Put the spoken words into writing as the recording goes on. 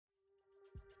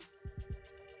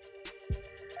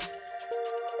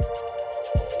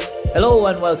Hello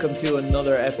and welcome to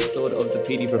another episode of the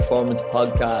Petey Performance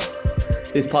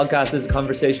Podcast. This podcast is a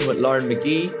conversation with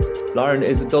Magee. Lauren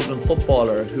is a Dublin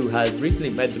footballer who has recently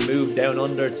made the move down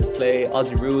under to play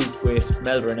Aussie rules with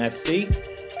Melbourne FC.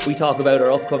 We talk about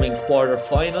our upcoming quarter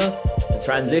final, the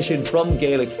transition from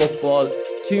Gaelic football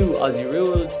to Aussie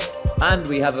rules, and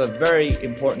we have a very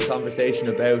important conversation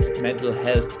about mental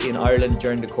health in Ireland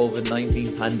during the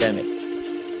COVID-19 pandemic.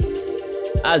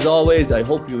 As always, I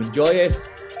hope you enjoy it.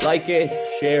 Like it,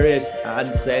 share it,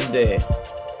 and send it.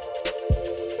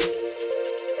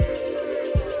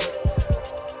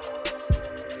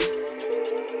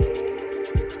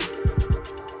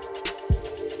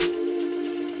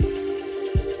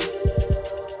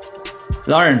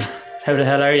 Lauren, how the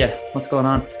hell are you? What's going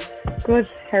on? Good.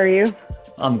 How are you?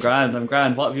 I'm grand.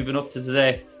 What have you been up to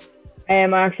today? I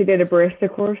actually did a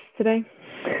barista course today.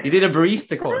 You did a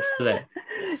barista course today?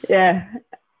 Yeah,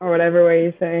 or whatever way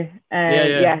you say.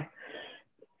 Yeah.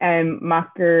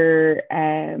 Macker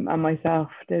and myself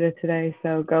did it today.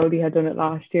 So Goldie had done it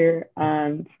last year,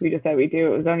 and we just said we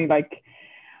do. It was only I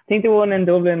think the one in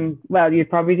Dublin. Well, you'd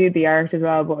probably do the art as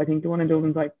well, but I think the one in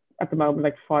Dublin's at the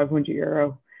moment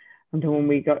 €500, and the one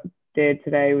we did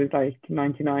today was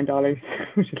 $99,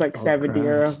 which is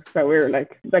 €70. So we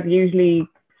were usually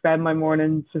spend my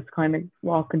mornings just kind of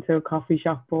walking to a coffee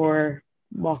shop or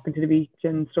walking to the beach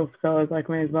and stuff. So I was like,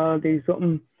 may as well do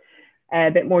something a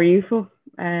bit more useful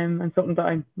and something that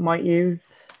I might use.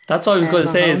 That's what I was going to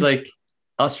say is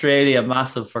Australia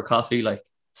massive for coffee,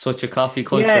 such a coffee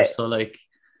culture. Yeah. So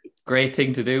great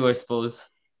thing to do, I suppose.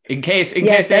 In case the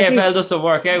AFL doesn't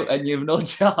work out and you have no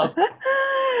job.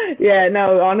 Yeah,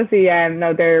 no, honestly,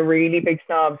 no, they're really big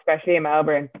snobs, especially in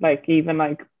Melbourne.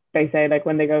 Even they say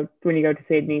when you go to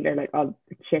Sydney, they're like, oh,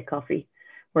 shit coffee.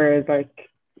 Whereas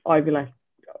I'd be like,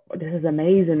 oh, this is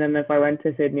amazing. And if I went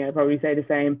to Sydney, I'd probably say the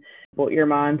same. But your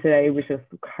man today was just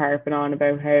harping on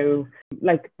about how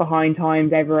behind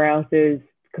times everywhere else is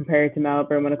compared to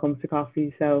Melbourne when it comes to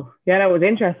coffee. So yeah, that was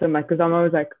interesting. Because I'm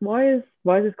always like, why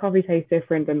does this coffee taste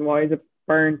different and why is it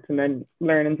burnt? And then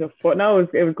learning stuff. But no,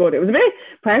 it was good. It was a bit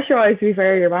pressurized, to be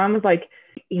fair. Your man was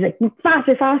he's like,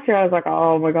 faster. I was like,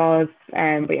 oh my god.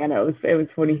 But yeah, no, it was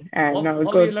funny. No, it was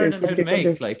what good. Were you learning how to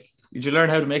make? Did you learn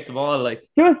how to make them all? We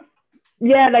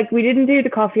didn't do the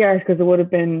coffee hours because it would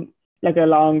have been a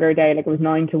longer day. It was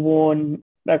 9 to 1.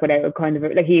 Without kind of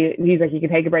he's like, you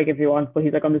can take a break if you want, but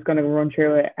he's like, I'm just going to run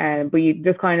through it. But you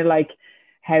just kind of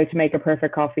how to make a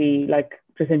perfect coffee,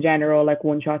 just in general,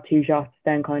 1 shot, 2 shots,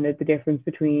 then kind of the difference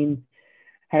between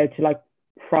how to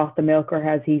froth the milk, or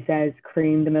as he says,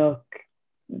 cream the milk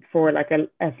for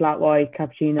a flat white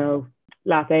cappuccino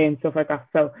latte and stuff like that.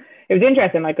 So it was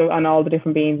interesting, on all the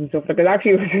different beans and stuff. It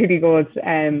actually was really good.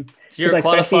 So you're a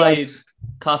qualified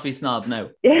coffee snob now.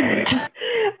 Yeah.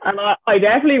 And I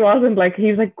definitely wasn't. He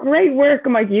was like, great work.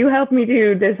 I'm like, you helped me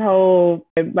do this whole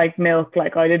milk.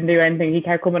 I didn't do anything. He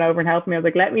kept coming over and helping me. I was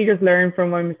like, let me just learn from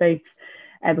my mistakes.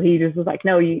 But he just was like,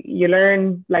 no, you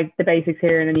learn the basics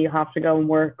here and then you have to go and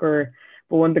work.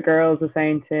 But one of the girls was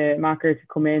saying to Macker to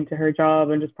come into her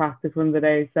job and just practice one of the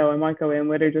days. So I might go in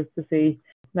with her just to see.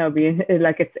 No,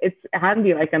 it's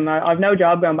handy. And I've no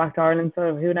job going back to Ireland,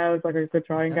 so who knows? I could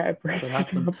try and get a break.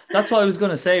 That's what I was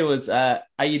going to say was, are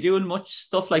you doing much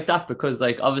stuff like that? Because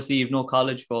obviously you've no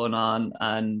college going on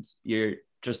and you're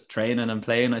just training and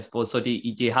playing, I suppose. So do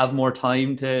you have more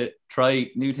time to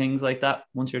try new things like that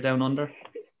once you're down under?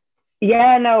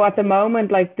 Yeah, no, at the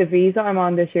moment, the visa I'm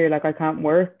on this year, I can't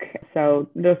work. So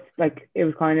just it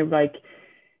was kind of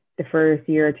the first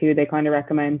year or two, they kind of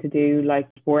recommend to do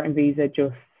sporting visa,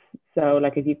 just so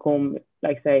if you come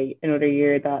say another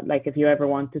year that if you ever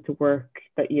wanted to work,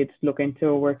 that you'd look into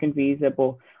a working visa.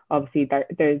 But obviously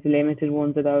there's limited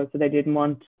ones of those, so they didn't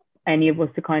want any of us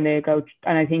to kind of go.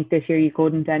 And I think this year you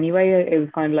couldn't anyway. It was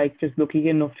kind of just lucky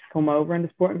enough to come over on the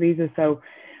sporting visa. So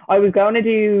I was going to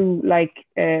do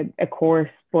a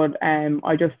course, but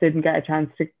I just didn't get a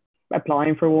chance to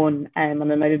applying for one, and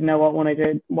then I didn't know what one I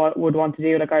would want to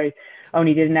do. I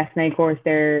only did an SNA course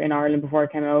there in Ireland before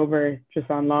I came over, just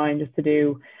online, just to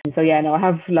do. And so yeah, no, I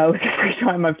have loads of free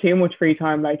time. I have too much free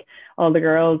time. All the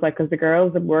girls, because the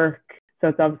girls at work, so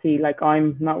it's obviously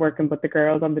I'm not working, but the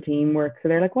girls on the team work. So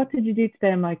they're like, what did you do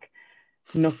today? I'm like,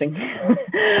 nothing.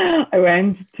 I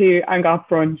went to and got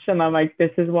brunch, and I'm like,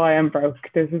 this is why I'm broke.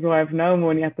 This is why I have no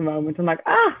money at the moment. I'm like,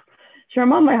 sure,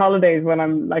 I'm on my holidays when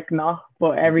I'm not,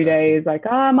 but every day is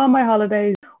I'm on my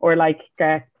holidays. Or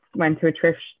went to a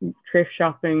thrift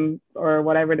shopping or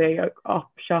whatever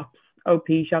OP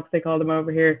shops they call them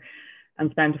over here, and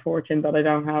spent a fortune that I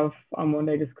don't have on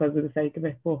Monday just because of the sake of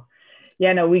it. But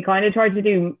yeah, no, we kind of tried to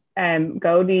do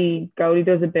Goldie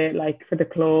does a bit like for the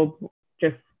club,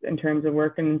 just in terms of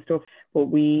working and stuff. But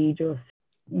we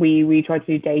try to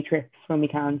do day trips when we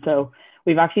can. So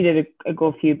we've actually did a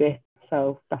good few bits.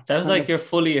 So that's Sounds like you're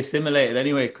fully assimilated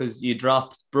anyway, because you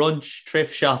dropped brunch,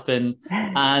 thrift shopping,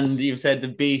 and you've said the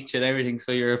beach and everything.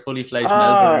 So you're a fully fledged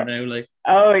Melbourner now. Like,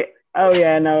 oh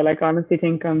yeah, no, like honestly,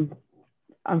 think I'm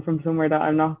from somewhere that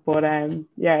I'm not, but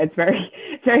yeah, it's very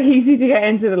easy to get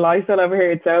into the lifestyle over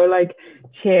here. It's so like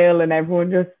chill, and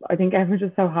I think everyone's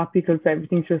just so happy because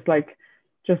everything's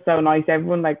just so nice.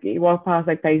 Everyone, like, you walk past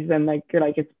like places and like you're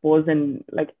like it's buzzing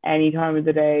like any time of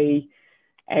the day,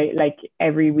 like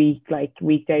every week, like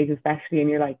weekdays especially, and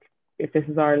you're like, if this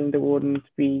is Ireland, it wouldn't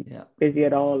be busy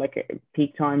at all, like at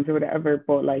peak times or whatever,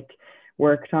 but like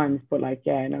work times. But like,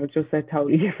 yeah, no, it's just a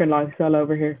totally different lifestyle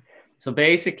over here. so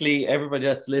basically, everybody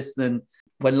that's listening,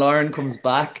 when Lauren comes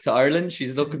back to Ireland,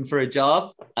 she's looking for a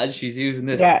job, and she's using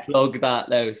this to plug that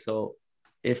now. So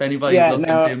if anybody's looking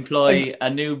to employ a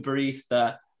new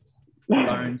barista,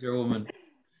 Lauren's your woman.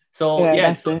 So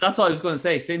that's what I was going to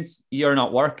say. Since you're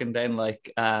not working, then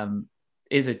like,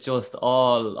 is it just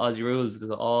all Aussie rules?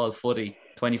 Is it all footy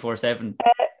 24/7?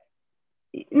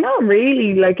 Not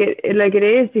really. Like it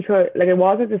is, because like it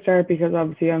was at the start, because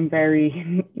obviously I'm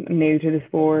very new to the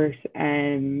sport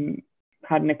and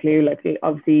hadn't a clue. Like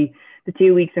obviously the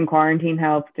 2 weeks in quarantine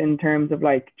helped in terms of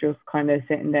like just kind of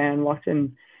sitting down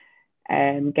watching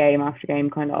game after game,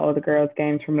 kind of all the girls'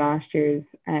 games from last year's,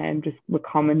 and just with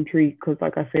commentary, because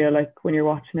like I feel like when you're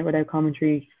watching it without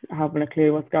commentary, having a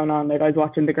clue what's going on. Like I was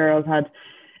watching, the girls had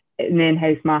an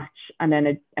in-house match and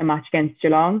then a match against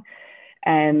Geelong,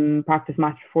 practice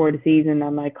match before the season,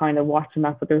 and like kind of watching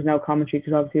that, but there was no commentary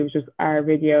because obviously it was just our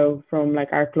video from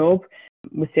like our club.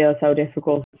 It was still so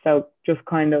difficult. So just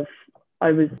kind of,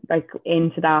 I was like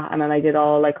into that, and then I did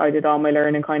all my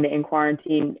learning kind of in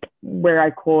quarantine where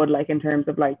I could, like in terms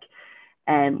of like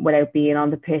without being on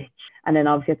the pitch. And then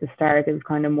obviously at the start it was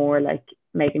kind of more like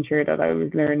making sure that I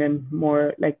was learning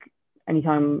more, like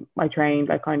anytime I trained,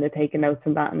 like kind of taking notes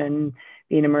on that and then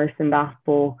being immersed in that.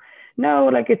 But no,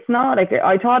 like it's not like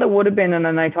I thought it would have been, and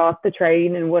then I thought the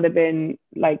training would have been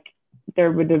like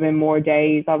there would have been more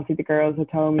days. Obviously the girls had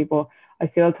told me, but I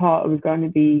still thought it was going to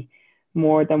be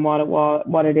more than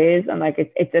what it is, and like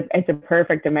it's a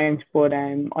perfect amount. But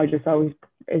I just always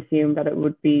assumed that it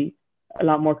would be a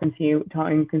lot more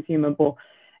time consuming. But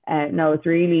no, it's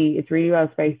really well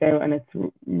spaced out, and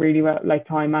it's really well like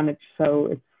time managed. So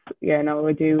it's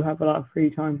I do have a lot of free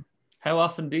time. How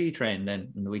often do you train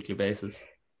then on a weekly basis?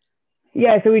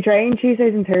 Yeah, so we train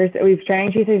Tuesdays and Thursdays. We've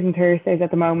trained Tuesdays and Thursdays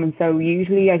at the moment. So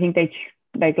usually I think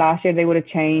like last year they would have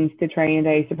changed the training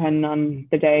days depending on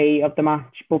the day of the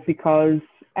match, but because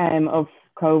of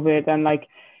COVID and like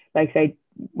say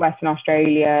Western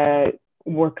Australia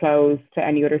were closed to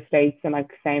any other states, and like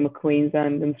same with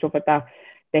Queensland and stuff like that,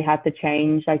 they had to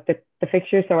change like the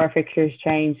fixtures. So our fixtures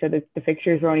changed, so the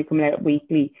fixtures were only coming out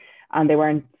weekly, and they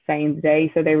weren't same day,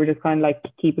 so they were just kind of like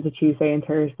keep it to Tuesday and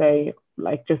Thursday,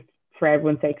 like just for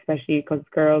everyone's sake, especially because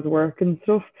girls work and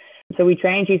stuff. So we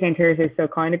train Tuesday and Thursday, so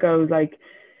it kind of goes like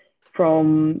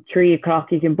from 3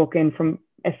 o'clock you can book in from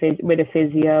with a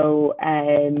physio,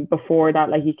 and before that,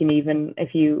 like you can even,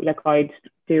 if you like, I'd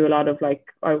do a lot of like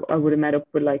I would have met up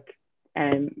with like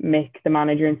Mick, the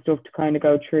manager, and stuff, to kind of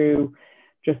go through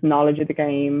just knowledge of the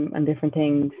game and different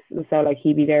things. So like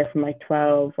he'd be there from like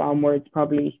 12 onwards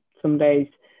probably some days,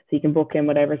 so you can book in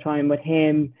whatever time with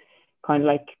him, kind of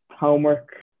like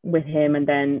homework with him, and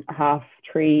then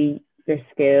 3:30 their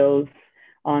skills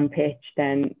on pitch.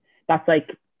 Then that's like,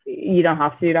 you don't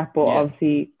have to do that, but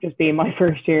obviously just being my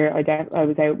first year,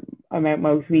 I'm out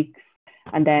most weeks.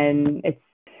 And then it's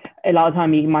a lot of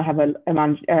time you might have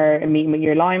a meeting with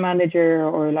your line manager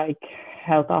or like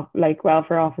like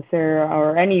welfare officer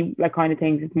or any like kind of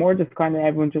things. It's more just kind of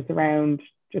everyone just around,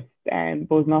 just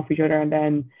buzzing off each other, and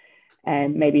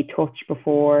then maybe touch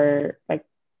before like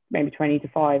maybe 20 to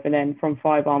 5, and then from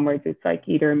 5 onwards it's like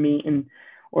either a meeting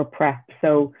or prep.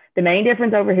 So the main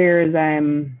difference over here is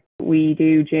we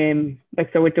do gym.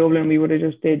 Like, so with Dublin we would have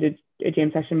just did a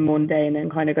gym session Monday and then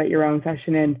kind of got your own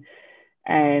session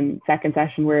in second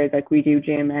session, whereas like we do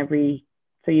gym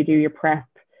so you do your prep,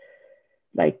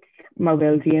 like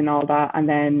mobility and all that, and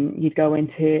then you'd go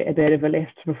into a bit of a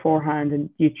lift beforehand and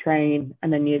you train,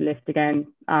 and then you lift again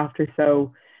after.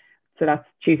 So that's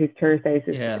Tuesdays, Thursdays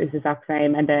is the exact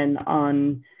same, and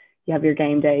then you have your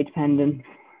game day dependent.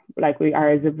 Like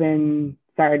ours have been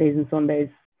Saturdays and Sundays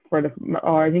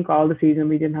or I think all the season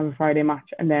we didn't have a Friday match,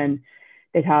 and then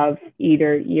they'd have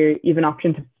either you have an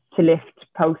option to lift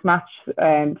post match.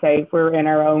 Say if we're in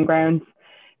our own grounds,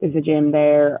 there's a gym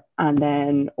there, and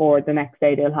then or the next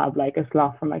day they'll have like a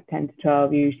slot from like 10 to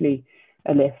 12, usually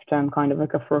a lift and kind of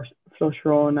like a flush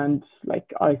run and like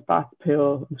ice bath,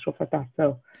 pool and stuff like that.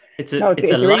 So it's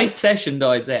a light session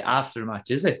though, I'd say, after the match,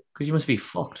 is it? Because you must be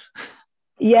fucked.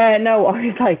 Yeah, no, I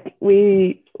was like,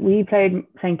 we played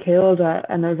St Kilda,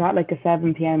 and it was at like a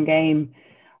 7 p.m. game,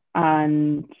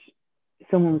 and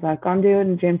someone was like, I'm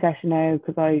doing a gym session now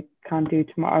because I can't do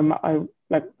tomorrow. I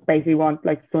like basically want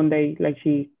like Sunday, like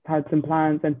she had some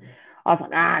plans, and I was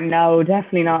like, no,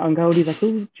 definitely not. And Cody's like,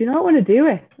 oh, do you not want to do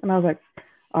it? And I was like,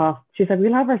 oh, she's like,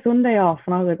 we'll have our Sunday off.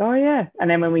 And I was like, oh yeah. And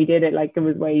then when we did it, like it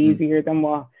was way easier than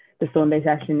what the Sunday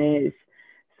session is.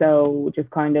 So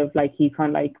just kind of like, he kind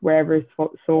of like, wherever's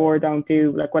sore, don't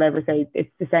do, like whatever, say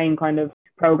it's the same kind of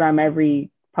program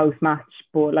every post match,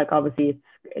 but like obviously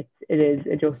it is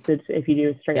adjusted if you do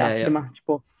it straight after the match.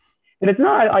 But it's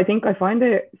not, I think I find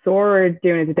it sore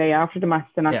doing it the day after the match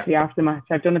than actually after the match.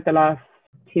 I've done it the last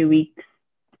 2 weeks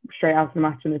straight after the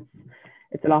match, and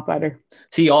it's a lot better.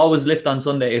 So you always lift on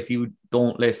Sunday if you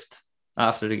don't lift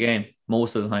after the game,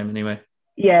 most of the time anyway.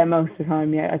 Yeah, most of the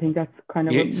time. Yeah, I think that's kind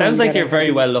of. It sounds like you're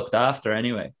very well looked after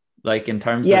anyway. Like in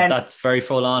terms of that's very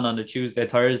full on the Tuesday,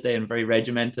 Thursday, and very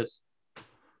regimented.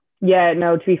 Yeah,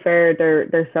 no. To be fair,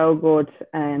 they're so good.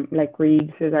 Like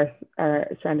Reed is our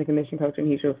strength and conditioning coach, and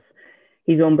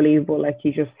he's unbelievable. Like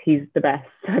he's the best.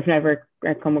 I've never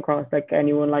come across like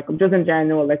anyone like him. Just in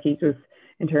general, like he's just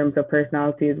in terms of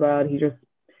personality as well.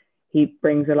 He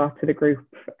brings a lot to the group,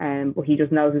 but he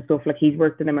just knows his stuff. Like he's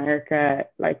worked in America,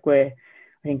 like with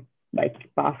I think like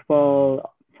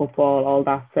basketball, football, all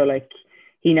that. So like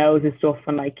he knows his stuff,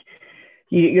 and like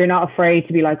you're not afraid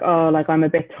to be like, oh, like I'm a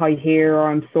bit tight here or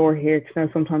I'm sore here, because now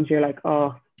sometimes you're like,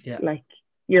 oh, like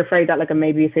you're afraid that like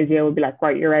maybe a physio will be like,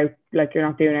 right, you're out, like you're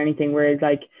not doing anything. Whereas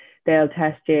like they'll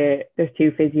test you. There's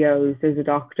 2 physios, there's a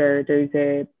doctor,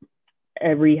 there's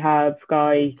a rehab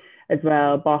guy as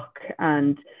well, Bach,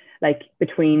 and like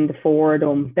between the 4 of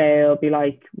them, they'll be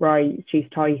like, right, she's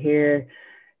tight here.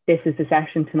 This is the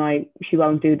session tonight. She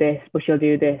won't do this, but she'll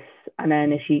do this. And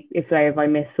then if I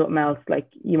miss something else, like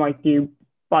you might do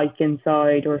bike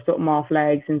inside or something off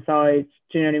legs inside.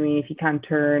 Do you know what I mean? If you can't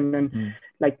turn and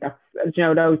like that's, you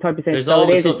know, those type of things. There's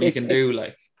always something you can do,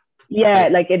 like. Yeah,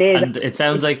 like it is. And it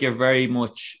sounds like you're very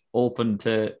much open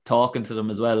to talking to them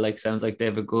as well. Like sounds like they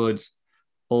have a good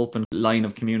open line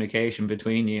of communication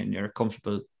between you, and you're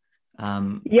comfortable.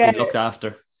 Looked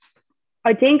after.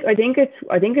 I think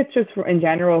it's just in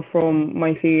general from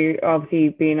my fear, obviously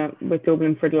being with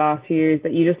Dublin for the last few years,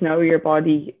 that you just know your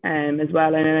body as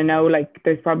well. And I know like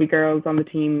there's probably girls on the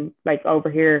team like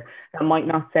over here that might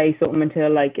not say something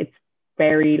until like it's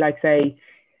very like say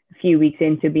a few weeks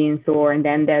into being sore, and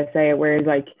then they'll say it. Whereas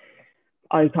like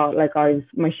I thought like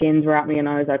my shins were at me, and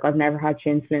I was like, I've never had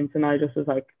shin splints, and I just was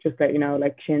like, just let you know,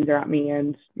 like shins are at me,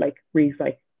 and like Ree's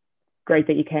like, great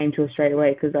that you came to us straight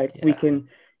away, because like we can,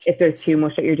 if there's too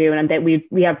much that you're doing, and then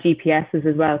we have GPSs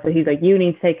as well. So he's like, you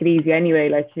need to take it easy anyway.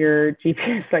 Like your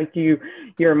GPS, like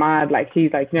you're mad. Like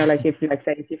he's like, you know, like if you like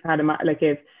say if you've had like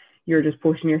if you're just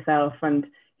pushing yourself, and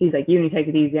he's like, you need to take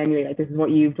it easy anyway. Like this is what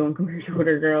you've done compared to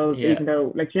other girls, even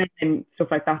though like, you know, and stuff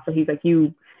like that. So he's like,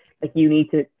 you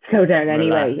need to slow down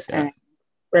anyway and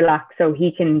relax. So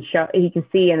he can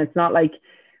see, and it's not like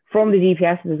from the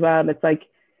GPSs as well. It's like,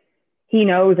 he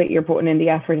knows that you're putting in the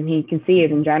effort, and he can see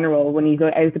it in general when he's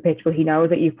out the pitch, but he knows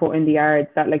that you've put in the yards,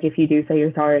 that like if you do say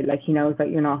you're tired, like he knows that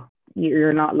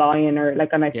you're not lying, or like,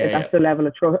 and that's the level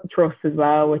of trust as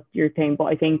well with your thing. But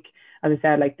I think, as I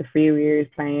said, like the few years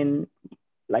playing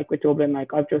like with Dublin,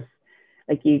 like I've just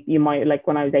like you might, like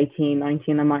when I was 18,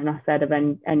 19, I might not have said of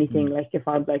anything, like if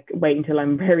I'd like wait until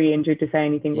I'm very injured to say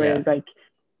anything, whereas like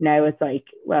now it's like,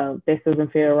 well, this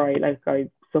doesn't feel right, like I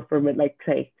suffer with like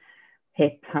say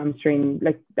hip, hamstring,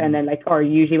 like, and then like, or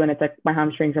usually when it's like my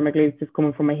hamstrings or my glutes is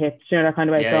coming from my hips, you know, that kind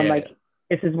of way. So I'm like,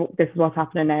 this is what's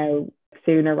happening now,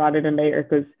 sooner rather than later,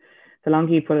 because the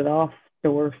longer you put it off,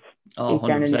 the worse.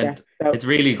 100%. So it's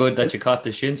really good that you caught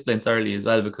the shin splints early as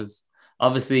well, because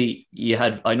obviously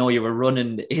I know you were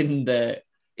running in the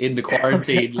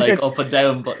quarantine, like up and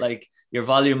down, but like your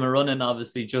volume of running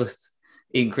obviously just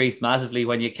increased massively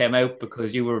when you came out,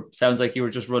 because sounds like you were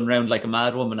just running around like a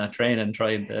mad woman at training,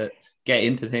 trying to get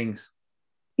into things.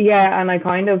 Yeah,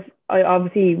 and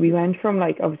obviously we went from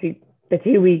like obviously the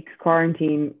 2 weeks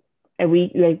quarantine, a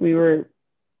week, like we were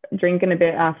drinking a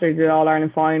bit after the All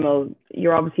Ireland final.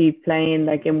 You're obviously playing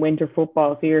like in winter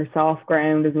football, so you're soft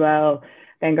ground as well.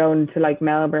 Then going to like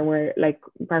Melbourne, where like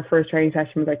our first training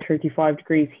session was like 35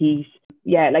 degrees heat.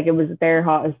 Yeah, like it was their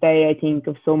hottest day, I think,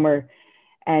 of summer.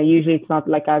 Usually it's not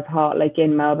like as hot like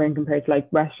in Melbourne compared to like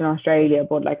Western Australia,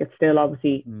 but like it's still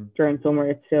obviously during summer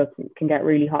it still can get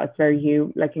really hot. It's very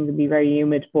humid, like it can be very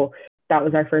humid. But that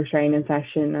was our first training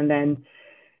session, and then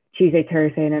Tuesday,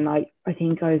 Thursday, and then I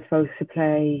think I was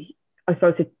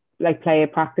supposed to like play a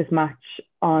practice match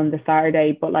on the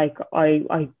Saturday, but like I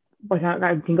think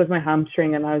it was my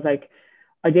hamstring, and I was like,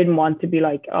 I didn't want to be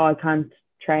like, oh, I can't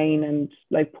train and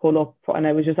like pull up, and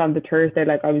I was just on the Thursday,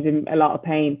 like I was in a lot of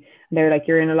pain, and they were like,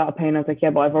 you're in a lot of pain. I was like, yeah,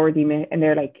 but I've already missed, and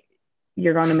they're like,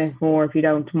 you're gonna miss more if you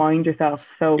don't mind yourself.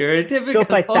 So you're a typical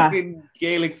like fucking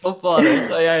Gaelic footballer.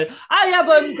 So yeah,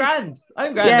 but I'm grand.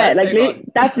 Yeah,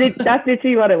 that's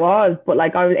literally what it was. But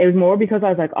like it was more because I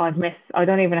was like, oh, I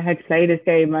don't even know how to play this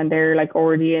game, and they're like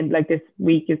already in, like this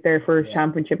week is their first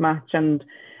championship match, and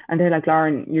they're like,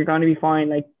 Lauren, you're going to be fine.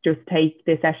 Like just take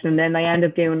this session. And then I end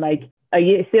up doing like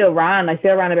I still ran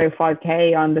about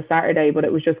 5K on the Saturday, but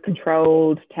it was just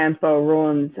controlled tempo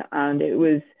runs, and it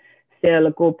was still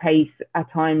a good pace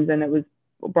at times, and it was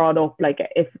brought up like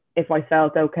if I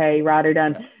felt okay, rather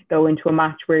than go into a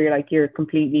match where you're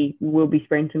completely will be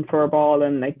sprinting for a ball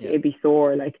and like it'd be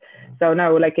sore. Like so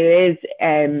no, like it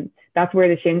is that's where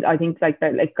the shin, I think, like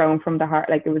that, like going from the heart,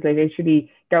 like it was like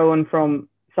literally going from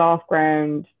soft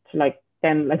ground to like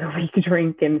then like a week of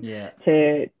drinking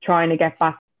to trying to get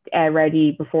back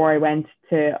ready before I went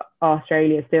to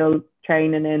Australia, still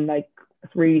training in like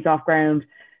really soft ground,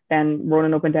 then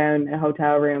running up and down a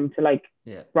hotel room to like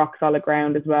rock solid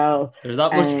ground as well. There's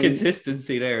not much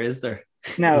consistency there, is there?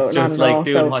 No, it's just like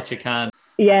doing what you can.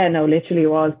 Yeah, no, literally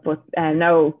was. But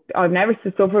no, I've never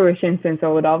suffered with shin splints,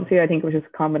 so I think it was just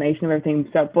a combination of everything.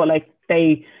 So, but like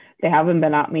they haven't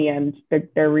been at me, and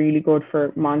they're really good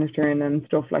for monitoring and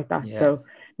stuff like that. Yeah. So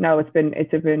no, it's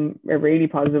been a really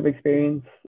positive experience.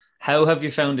 How have you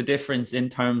found a difference in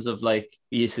terms of like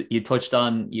you touched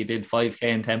on, you did 5K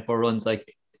and tempo runs,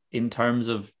 like in terms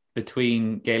of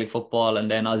between Gaelic football and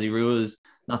then Aussie rules,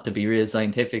 not to be real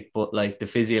scientific, but like the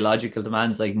physiological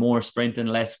demands, like more sprinting,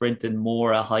 less sprinting,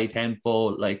 more a high tempo,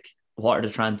 like what are the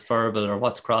transferable or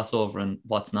what's crossover and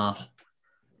what's not?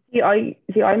 I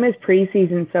miss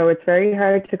pre-season, so it's very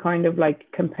hard to kind of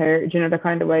like compare, the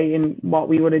kind of way in what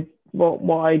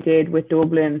I did with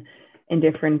Dublin in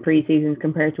different pre-seasons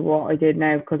compared to what I did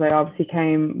now, because I obviously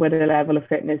came with a level of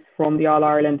fitness from the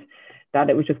All-Ireland that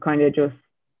it was just kind of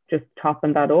just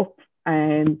topping that up.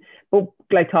 But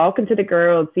like talking to the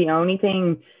girls, the only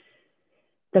thing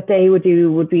that they would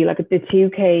do would be like the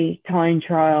 2K time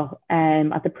trial in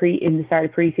the start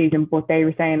of pre-season. But they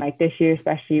were saying like this year,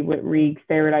 especially with Regs,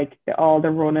 they were like all the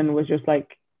running was just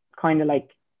like kind of like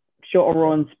shuttle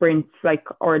run sprints, like,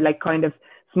 or like kind of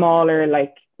smaller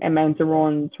like amounts of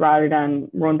runs rather than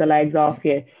run the legs off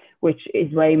you, which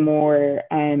is way more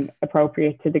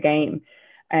appropriate to the game.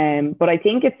 But I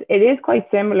think it is quite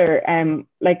similar.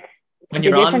 Like when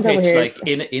you're on pitch, like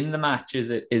in the match,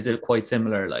 is it quite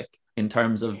similar, like in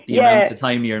terms of the amount of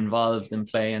time you're involved in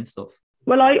play and stuff?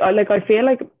 Well, I feel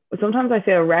like sometimes I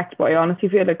feel wrecked, but I honestly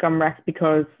feel like I'm wrecked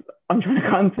because I'm trying to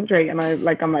concentrate, and I'm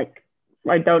like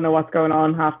I don't know what's going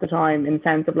on half the time, in the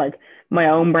sense of like my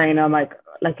own brain. I'm like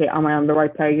am I on the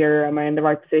right play here? Am I in the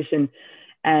right position?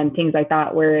 And things like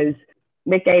that. Whereas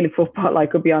with Gaelic football, I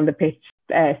could be on the pitch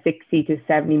 60 to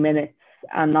 70 minutes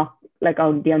and not like,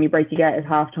 the only break you get is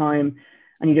half time,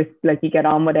 and you just like you get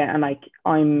on with it. And like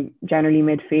I'm generally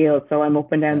midfield, so I'm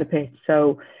up and down the pitch.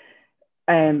 So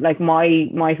like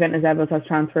my fitness levels has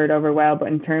transferred over well, but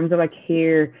in terms of like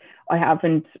here, I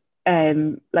haven't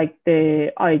like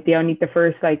the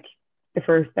first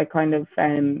kind of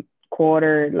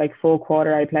quarter, like full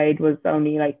quarter I played was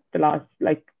only like the last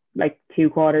like 2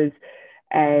 quarters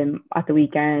at the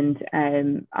weekend,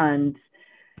 and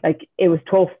like it was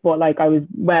tough, but like I was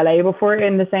well able for it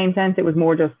in the same sense. It was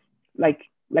more just like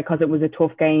because it was a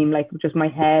tough game, like just my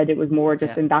head, it was more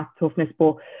just in that toughness.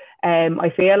 But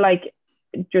I feel like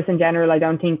just in general, I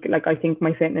think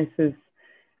my fitness is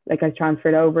like I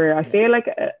transferred over. I feel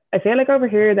like over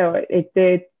here though, it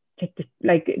did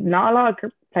like not a lot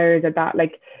of players at that,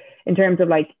 like in terms of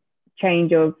like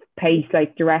change of pace,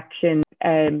 like direction,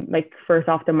 like first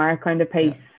off the mark kind of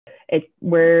pace.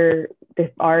 Where the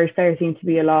Irish players seem to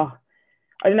be a lot,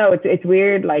 I don't know, it's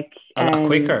weird, like a lot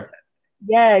quicker.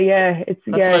 That's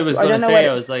what I was going to say.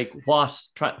 I was like,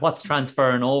 what's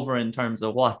transferring over in terms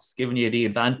of what's giving you the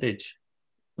advantage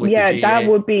with the GAA? That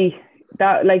would be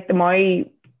that, like my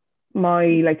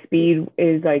like speed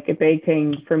is like a big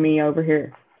thing for me over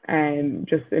here,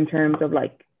 just in terms of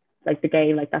like the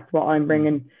game, like that's what I'm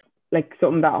bringing, like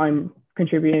something that I'm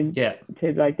contributing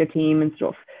to like the team and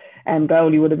stuff.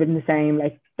 Goalie would have been the same,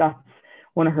 like that's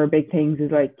one of her big things,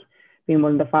 is like being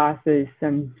one of the fastest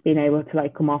and being able to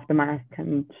like come off the mark.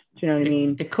 And do you know what I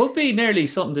mean? It could be nearly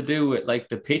something to do with like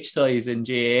the pitch size in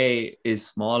GAA is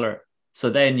smaller. So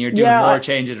then you're doing more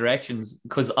change of directions,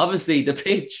 because obviously the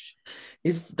pitch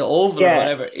is the oval or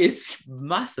whatever is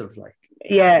massive. Like,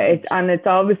 it's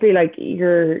obviously like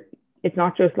it's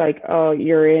not just like, oh,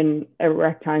 you're in a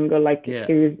rectangle, like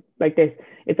here's like this.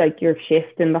 It's like you're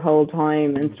shifting the whole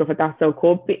time and stuff like that. So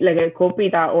it could be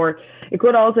that, or it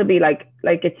could also be like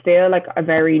it's still like a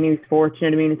very new sport. You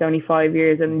know what I mean? It's only 5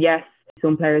 years, and yes,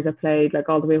 some players have played like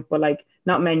all the way up, but like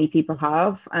not many people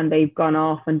have, and they've gone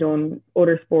off and done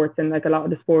other sports. And like a lot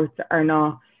of the sports are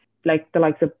not like the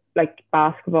likes of like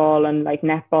basketball and like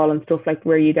netball and stuff, like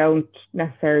where you don't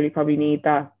necessarily probably need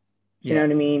that. You know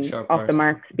what I mean? Off the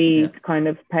mark speed, kind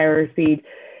of power speed.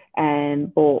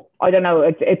 But I don't know.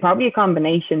 It's probably a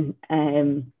combination.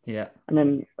 And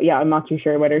then I'm not too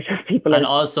sure whether it's just people. And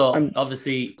also,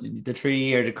 obviously, the 3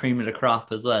 year the cream of the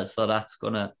crop as well. So that's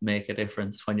gonna make a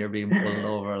difference when you're being pulled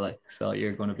over. Like, so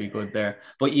you're gonna be good there.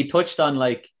 But you touched on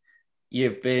like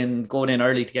you've been going in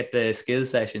early to get the skill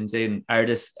sessions in.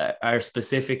 Are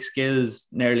specific skills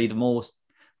nearly the most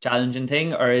challenging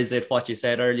thing, or is it what you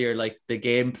said earlier, like the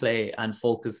gameplay and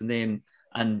focusing in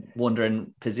and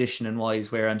wondering positioning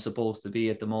wise where I'm supposed to be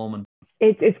at the moment?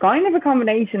 It's kind of a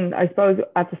combination. I suppose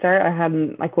at the start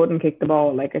I couldn't kick the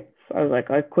ball. I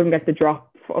couldn't get the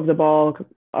drop of the ball.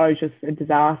 I was just a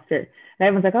disaster. And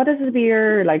everyone's like, oh, this is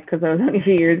beer, like, because I was only a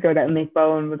few years ago that Nick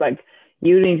Bowen was like,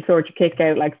 you need to sort your kick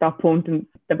out, like stop punting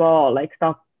the ball, like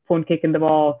stop punt kicking the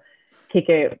ball, kick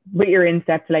it with your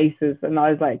instep places. And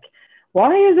I was like,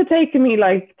 why is it taking me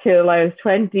like till I was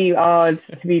 20 odd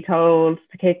to be told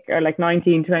to kick, or like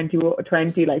 19, 20,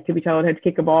 like to be told how to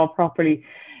kick a ball properly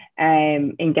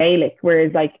in Gaelic?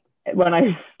 Whereas like when I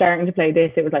was starting to play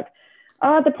this, it was like,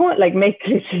 oh, the punt, like Mick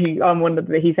literally on one of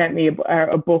the, he sent me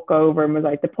a book over and was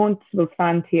like, the punt will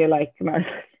stand to you like,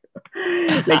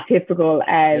 like typical.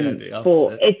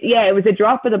 But it was a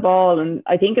drop of the ball. And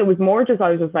I think it was more just, I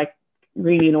was just like,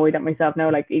 really annoyed at myself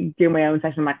now, like do my own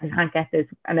session, like I can't get this.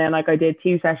 And then like I did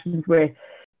 2 sessions with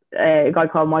a guy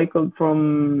called Michael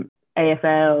from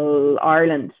AFL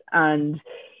Ireland, and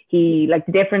he, like,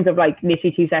 the difference of like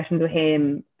literally 2 sessions with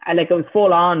him, and like it was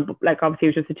full on, but like obviously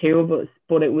it was just the 2 of us,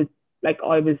 but it was like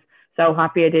I was so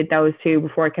happy I did those 2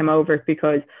 before I came over,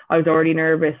 because I was already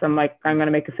nervous. I'm like, I'm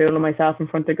gonna make a fool of myself in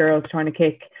front of girls trying to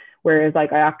kick, whereas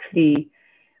like I actually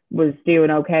was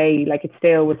doing okay. Like it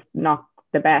still was not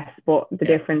the best, but the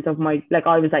difference of my, like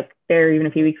I was like there even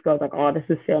a few weeks ago, I was like, oh, this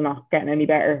is still not getting any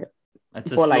better.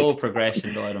 It's a slow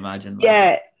progression though, I'd imagine.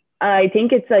 I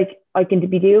think it's like I can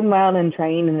be doing well in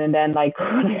training, and then like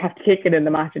when I have to kick it in the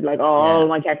match, it's like all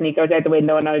my technique goes out the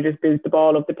window, and I just boost the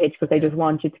ball up the pitch, because they just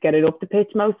want you to get it up the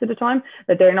pitch most of the time.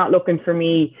 That they're not looking for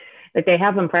me, like they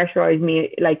haven't pressurized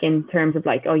me like in terms of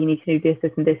like, oh, you need to do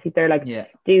this and this. They're like,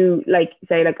 do like,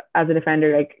 say like as a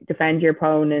defender, like defend your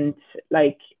opponent,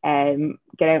 like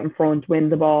get out in front, win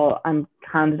the ball and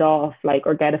hand it off, like,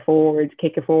 or get it forward,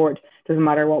 kick it forward. Doesn't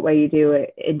matter what way you do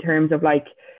it. In terms of like,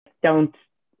 don't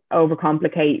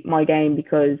overcomplicate my game,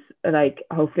 because like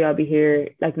hopefully I'll be here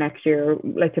like next year,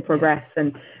 like to progress,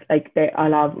 and like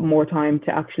I'll have more time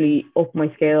to actually up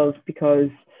my skills, because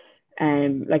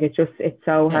like it's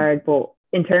so hard. But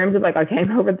in terms of like, I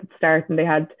came over at the start and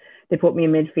they put me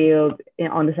in midfield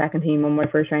on the second team on my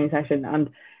first training session, and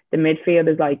the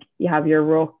midfield is like, you have your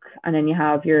ruck, and then you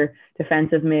have your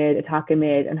defensive mid, attacking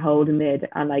mid, and holding mid,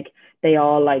 and like they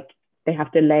all like, they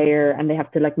have to layer and they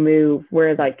have to like move,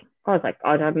 whereas like I was like,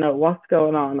 I don't know what's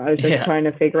going on. I was just trying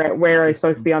to figure out where I was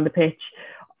supposed to be on the pitch.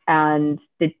 And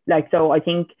so I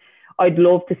think I'd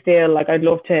love to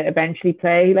eventually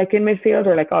play like in midfield,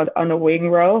 or like on a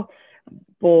wing role.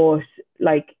 But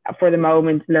like for the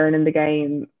moment, learning the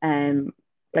game,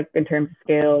 like in terms of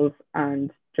skills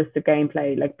and just the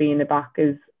gameplay, like being the back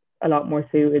is a lot more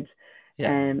suited.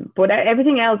 But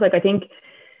everything else, like I think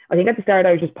at the start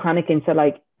I was just panicking. So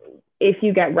like if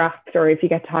you get wrapped or if you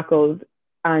get tackled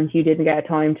and you didn't get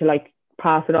time to like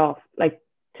pass it off, like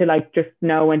to like just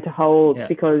know when to hold,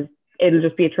 because it'll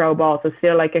just be a throw ball. So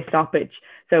still like a stoppage.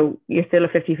 So you're still a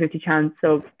 50-50 chance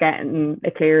of getting a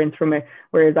clearance from it.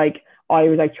 Whereas like I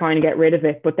was like trying to get rid of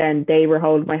it, but then they were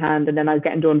holding my hand, and then I was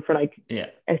getting done for like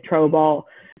a throw ball.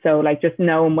 So like just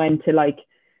knowing when to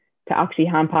actually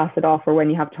hand pass it off, or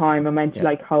when you have time, and when to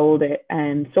like hold it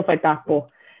and stuff like that. But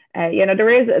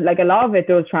there is like a lot of it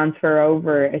does transfer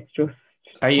over. It's just,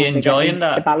 are you enjoying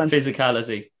that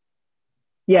physicality?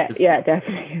 Yeah,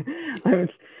 definitely.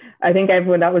 I think that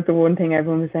was the one thing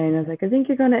everyone was saying. I was like, I think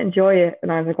you're going to enjoy it.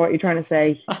 And I was like, what are you trying to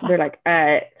say? They're like,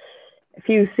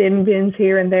 few sin bins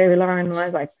here and there, Lauren. And I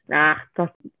was like, nah,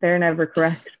 they're never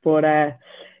correct. But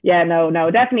yeah,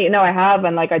 no, definitely, no, I have.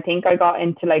 And like, I think I got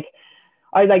into like,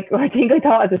 I think I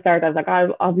thought at the start, I was like,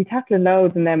 I'll be tackling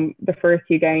loads. And then the first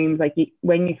few games, like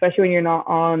especially when you're not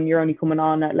on, you're only coming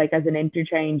on at, like as an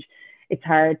interchange, it's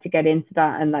hard to get into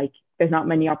that. And like, there's not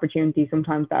many opportunities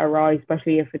sometimes that arise,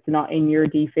 especially if it's not in your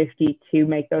D50 to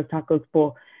make those tackles.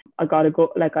 But I got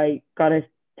a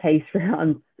taste for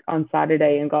it on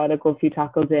Saturday and got a good few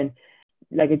tackles in.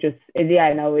 Like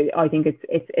I think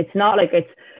it's not like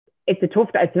it's a tough.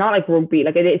 It's not like rugby.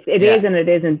 Like it is and it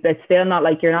isn't. It's still not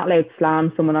like you're not allowed to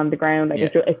slam someone on the ground. Like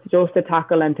it's just a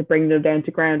tackle and to bring them down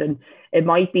to ground. And it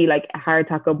might be like a hard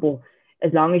tackle, but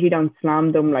as long as you don't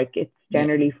slam them, like it's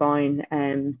generally fine.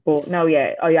 But no,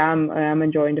 I am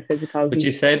enjoying the physicality. But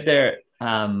you said there,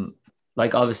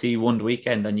 like obviously you won the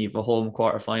weekend and you've a home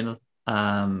quarter final.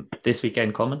 This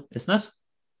weekend coming, isn't it?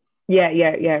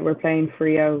 Yeah. We're playing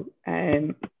Frio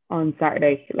on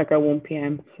Saturday, like at 1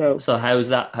 p.m. So how's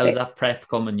that prep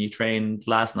coming? You trained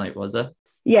last night, was it?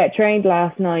 Yeah, trained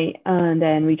last night and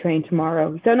then we trained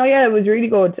tomorrow. So no, it was really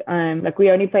good. Like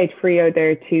we only played Frio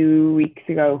there 2 weeks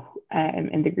ago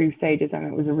in the group stages, and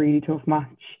it was a really tough match.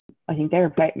 I think they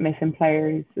were missing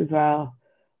players as well,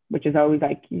 which is always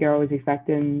like you're always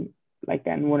expecting like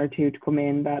then one or two to come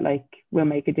in that like will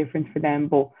make a difference for them.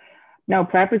 But no,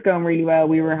 prep is going really well.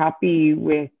 We were happy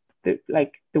with the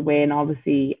win,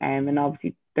 obviously, and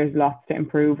obviously there's lots to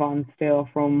improve on still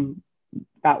from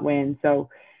that win. So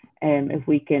if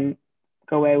we can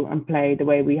go out and play the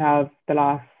way we have the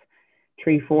last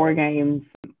 3-4 games,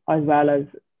 as well as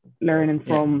learning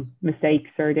from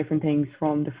mistakes or different things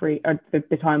from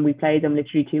the time we played them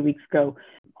literally 2 weeks ago,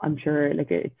 I'm sure like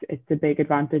it's a big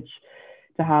advantage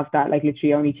to have that like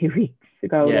literally only 2 weeks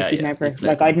ago.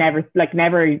 I'd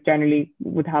never generally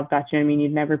would have that. You know what I mean?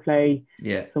 You'd never play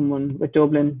someone with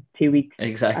Dublin 2 weeks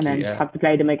exactly and then have to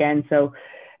play them again. So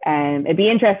it'd be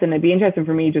interesting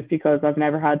for me just because I've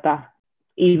never had that.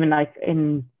 Even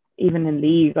in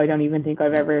league, I don't even think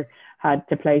I've ever had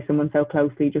to play someone so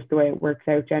closely, just the way it works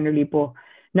out generally. But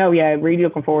no, really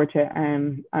looking forward to it.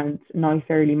 And nice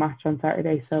early match on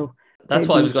Saturday. So that's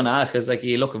what I was going to ask. Is like, are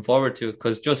you looking forward to it?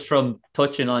 Because just from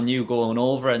touching on you going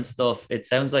over and stuff, it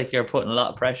sounds like you're putting a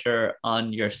lot of pressure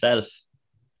on yourself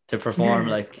to perform.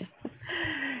 Like,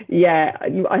 yeah,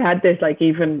 I had this like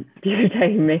even the other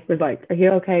day. Mick was like, "Are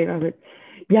you okay?" And I was like,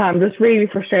 "Yeah, I'm just really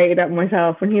frustrated at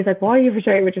myself." And he's like, "Why are you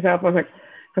frustrated with yourself?" I was like,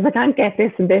 "Because I can't get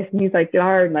this and this." And he's like,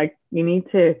 "Lauren, like you need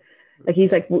to." Like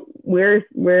he's like,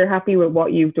 "We're happy with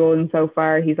what you've done so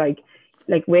far." He's like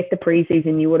with the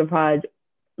preseason, you would have had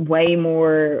way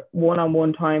more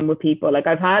one-on-one time with people. Like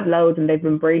I've had loads and they've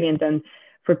been brilliant. And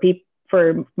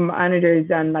for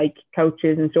managers and like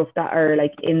coaches and stuff that are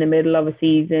like in the middle of a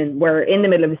season,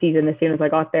 as soon as I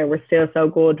got there, we're still so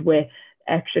good with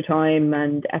extra time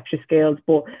and extra skills.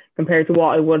 But compared to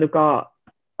what I would have got,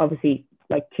 obviously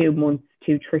like 3 months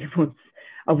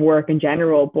of work in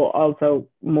general, but also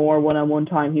more one-on-one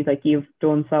time, he's like, you've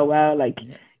done so well. Like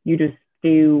you just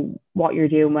do what you're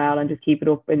doing well and just keep it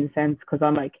up in the sense, because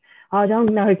I'm like, oh, I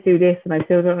don't know how to do this and I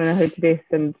still don't know how to do this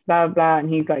and blah blah. And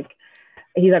he's like,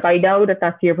 I know that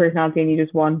that's your personality and you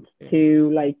just want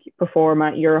to like perform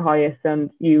at your highest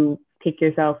and you kick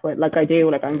yourself with, like I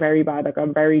do, like I'm very bad, like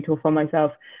I'm very tough on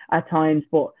myself at times,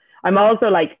 but I'm also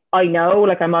like, I know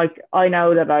that I'm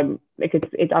like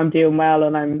I'm doing well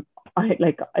and I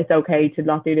like it's okay to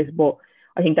not do this, but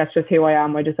I think that's just who I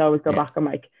am. I just always go back, I'm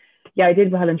like, yeah, I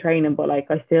did well in training, but like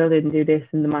I still didn't do this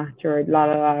in the match or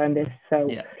and this. So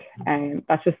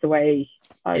that's just the way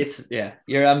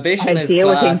your ambition is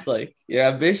class. Like your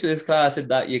ambition is class in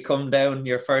that you come down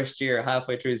your first year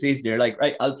halfway through the season, you're like,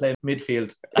 right, I'll play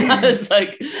midfield. It's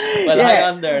like, well, hang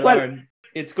on there, Lauren.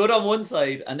 It's good on one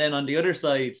side, and then on the other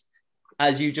side,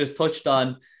 as you just touched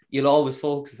on, you'll always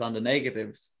focus on the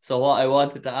negatives. So what I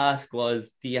wanted to ask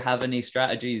was, do you have any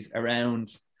strategies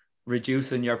around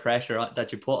reducing your pressure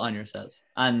that you put on yourself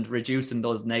and reducing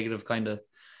those negative kind of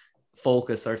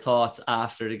focus or thoughts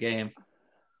after the game?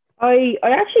 I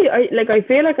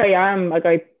feel like I am, like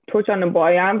I touch on them, but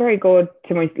I am very good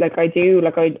to my, like I do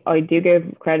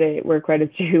give credit where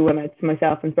credit's due when it's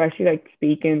myself, and especially like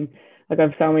speaking, like I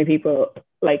have so many people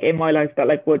like in my life that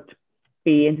like would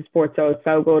be into sports, so it's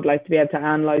so good like to be able to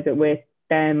analyze it with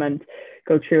them and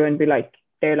go through and be like,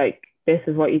 they're like, this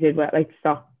is what you did well, like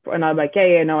stop. And I'm like,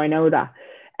 no, I know that.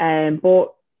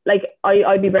 But like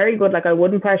I'd be very good, like I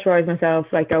wouldn't pressurize myself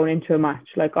like going into a match.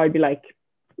 Like I'd be like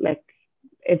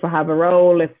if I have a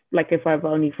role, if I've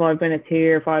only 5 minutes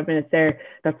here, 5 minutes there,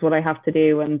 that's what I have to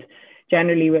do. And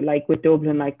generally with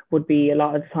Dublin, like would be a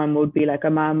lot of the time would be like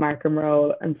a man marking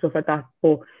role and stuff like that.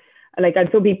 But like, and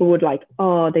some people would like,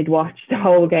 oh, they'd watch the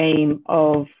whole game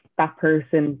of that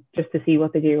person just to see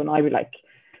what they do. And I would like,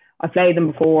 I played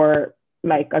them before,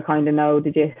 like I kind of know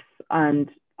the gist, and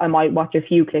I might watch a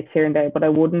few clips here and there, but I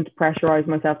wouldn't pressurize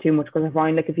myself too much, because I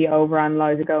find like if you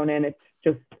overanalyze it going in, it's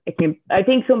just, it can, I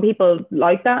think some people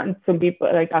like that and some people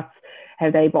like that's how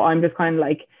they, but I'm just kind of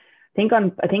like,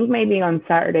 I think maybe on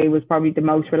Saturday was probably the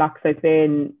most relaxed I've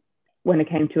been when it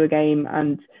came to a game,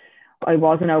 and I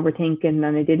wasn't overthinking,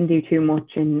 and I didn't do too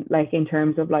much in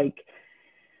terms of like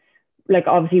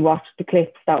obviously watched the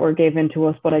clips that were given to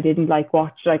us, but I didn't like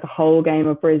watch like a whole game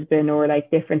of Brisbane or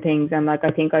like different things. And like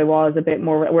I think I was a bit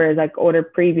more, whereas like other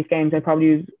previous games I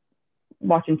probably was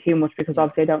watching too much, because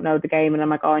obviously I don't know the game, and I'm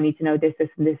like, oh, I need to know this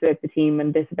and this about the team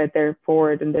and this about their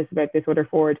forward and this about this other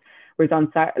forward. Whereas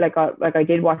on like I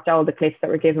did watch all the clips that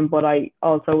were given, but I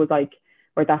also was like,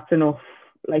 well, that's enough.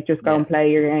 Like just go and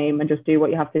play your game and just do what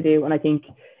you have to do. And I think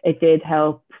it did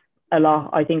help a lot.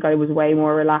 I think I was way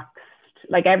more relaxed.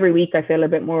 Like every week I feel a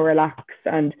bit more relaxed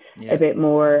and a bit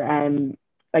more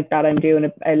like that I'm doing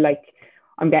like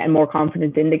I'm getting more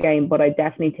confidence in the game. But I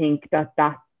definitely think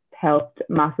that helped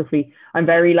massively. I'm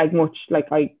very like much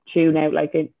like I tune out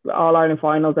like All Ireland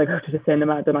finals, I go to the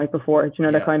cinema the night before, you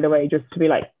know, that kind of way, just to be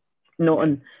like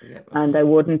nothing. And I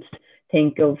wouldn't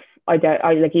think of I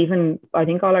like, even I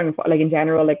think All Ireland, like in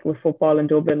general, like with football in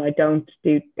Dublin, I don't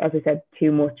do, as I said,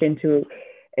 too much into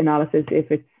analysis.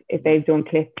 If they've done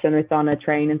clips and it's on a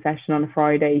training session on a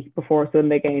Friday before a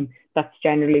Sunday game, that's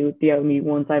generally the only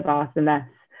ones I've asked. Unless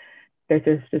there's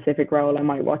a specific role, I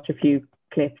might watch a few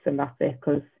clips and that's it.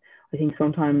 Because I think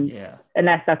sometimes,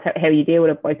 unless that's how you deal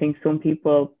with it, but I think some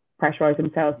people pressurize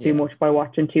themselves too much by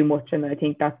watching too much, and I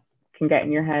think that can get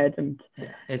in your head. And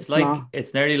it's like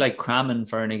it's nearly like cramming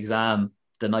for an exam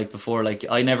the night before. Like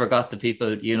I never got the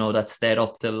people, you know, that stayed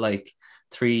up till like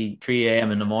 3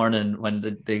 a.m. in the morning when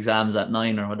the exam's at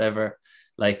 9 or whatever.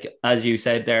 Like as you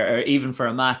said there, or even for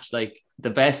a match, like the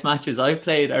best matches I've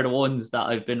played are the ones that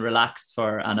I've been relaxed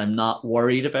for and I'm not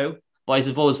worried about. But I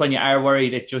suppose when you are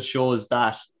worried, it just shows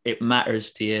that it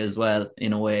matters to you as well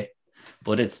in a way.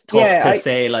 But it's tough to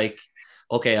say like,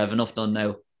 okay, I've enough done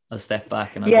now, I'll step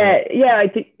back and I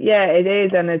think it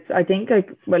is. And it's, I think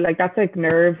like, well, like that's like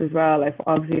nerves as well. Like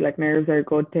obviously like nerves are a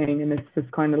good thing, and it's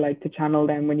just kind of like to channel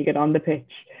them when you get on the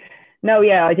pitch. No,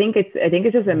 I think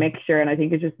it's just a mixture, and I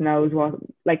think it just knows what,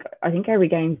 like I think every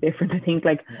game's different. I think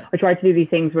like I try to do these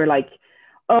things where like,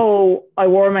 oh, I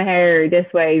wore my hair this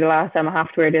way the last time, I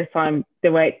have to wear this time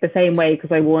the same way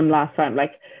because I won last time.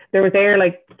 Like there was there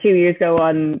like 2 years ago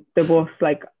on the bus,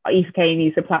 like Aoife Kane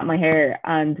used to plait my hair,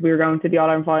 and we were going to the All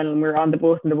Ireland final, and we were on the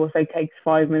bus, and the bus like takes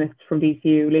 5 minutes from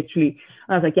DCU literally. And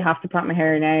I was like, you have to plait my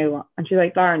hair now. And she's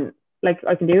like, Lauren, like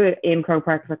I can do it in Croke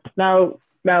Park. I was like,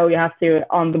 no, you have to do it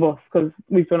on the bus, because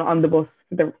we've done it on the bus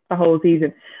the whole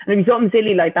season. And it'd be something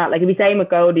silly like that. Like it'd be same with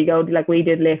Goldie, like we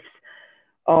did lifts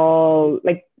all,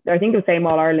 like I think it was same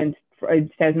All Ireland for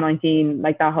 2019,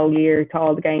 like that whole year to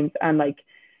all the games. And like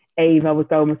Ava was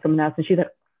going with someone else, and she's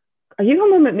like, are you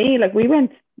coming with me? Like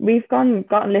we've gotten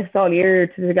lifts all year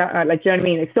to the like, do you know what I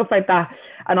mean? Like stuff like that.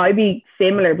 And I'd be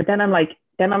similar, but then I'm like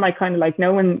kind of like,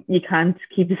 knowing you can't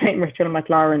keep the same ritual. I'm like,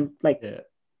 Lauren, like it's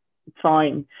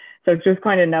fine. So it's just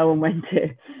kind of knowing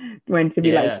when to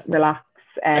be like relaxed.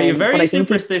 Are you very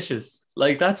superstitious?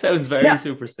 Like that sounds very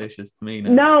superstitious to me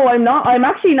now. No, I'm not. I'm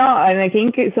actually not. And I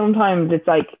think sometimes it's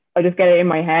like I just get it in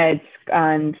my head.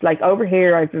 And like over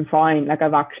here, I've been fine. Like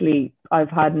I've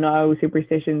had no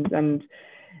superstitions, and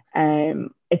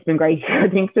it's been great. I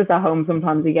think just at home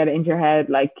sometimes you get it into your head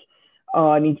like, oh,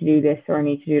 I need to do this or I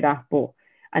need to do that.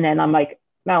 And then I'm like,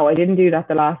 no, I didn't do that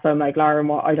the last time. Like,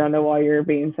 Lauren, I don't know why you're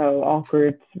being so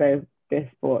awkward about this.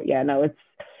 But yeah, no, it's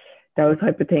those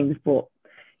type of things. But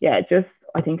yeah,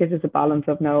 I think it's just a balance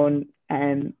of knowing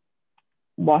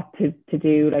what to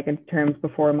do, like in terms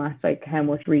before match, like how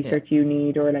much research you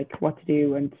need, or like what to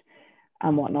do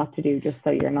and what not to do, just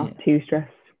so you're not too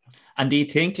stressed. And do you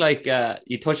think like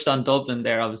you touched on Dublin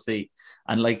there, obviously,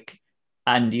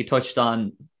 and you touched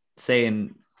on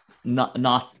saying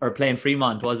not or playing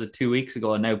Fremont, was it 2 weeks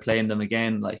ago, and now playing them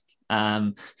again, like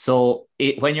so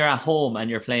when you're at home and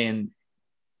you're playing,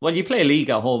 well, you play league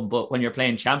at home, but when you're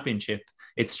playing championship,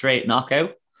 it's straight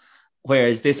knockout,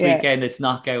 whereas this weekend it's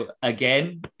knockout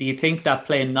again. Do you think that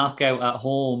playing knockout at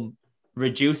home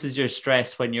reduces your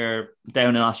stress when you're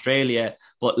down in Australia?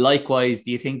 But likewise,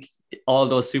 do you think all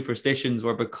those superstitions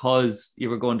were because you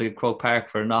were going to Croke Park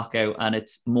for a knockout, and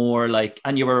it's more like,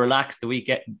 and you were relaxed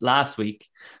last week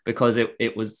because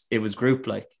it was group,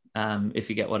 like if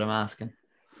you get what I'm asking?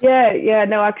 Yeah,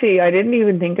 no, actually, I didn't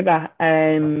even think of that.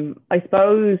 I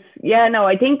suppose, yeah, no,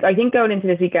 I think going into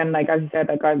this weekend, like as you said,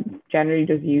 like I'm generally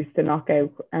just used to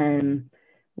knockout,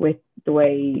 with the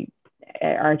way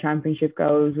our championship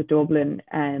goes with Dublin,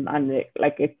 and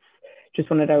like it's just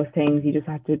one of those things you just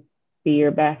have to be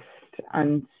your best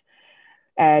and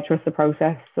trust the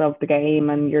process of the game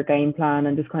and your game plan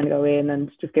and just kind of go in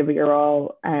and just give it your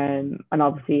all. And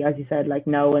obviously, as you said, like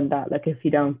knowing that like if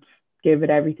you don't give it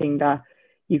everything, that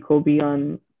you could be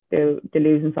on the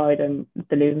losing side, and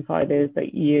the losing side is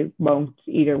that you won't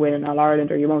either win in All Ireland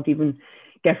or you won't even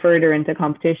get further into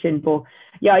competition. But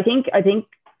yeah, I think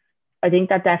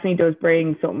that definitely does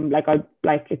bring something. Like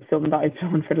it's something that I've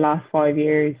done for the last 5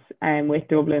 years, with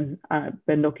Dublin. I've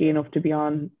been lucky enough to be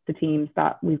on the teams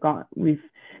that we've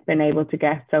been able to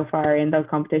get so far in those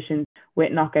competitions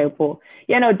with knockout. But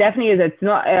yeah, no, it definitely is. It's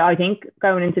not. I think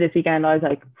going into this weekend, I was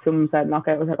like, someone said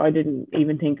knockout. I was like, I didn't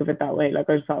even think of it that way. Like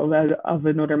I just thought of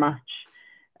another match,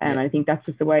 and Yeah. I think that's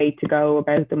just the way to go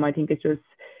about them. I think it's just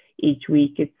each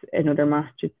week it's another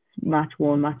match. It's match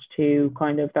one, match two,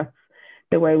 kind of. That's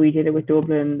the way we did it with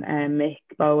Dublin, and Mick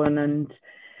Bowen and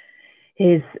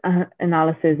his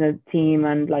analysis of the team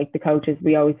and like the coaches.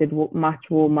 We always did match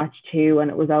one, match two,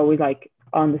 and it was always like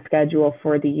on the schedule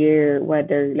for the year,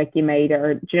 whether like you made it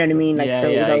or do you know what I mean? Like Yeah, so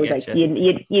it yeah, was I always get like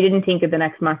you. you didn't think of the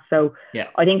next match. So Yeah.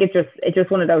 I think it's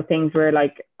just one of those things where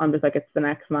like I'm just like it's the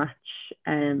next match.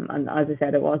 And as I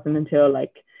said, it wasn't until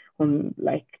like when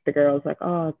like the girls like,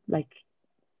 oh, like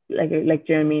do you know what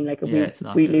I mean? Like if Yeah, we it's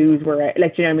not we good. lose, we're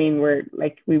like, do you know what I mean? We're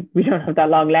like we don't have that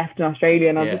long left in Australia,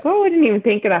 and I was Yeah. like, oh, I didn't even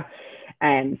think of that.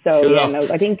 And so Shut yeah, up.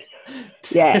 no, I think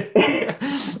yeah.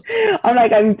 I'm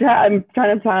like I'm trying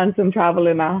to plan some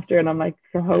traveling after, and I'm like,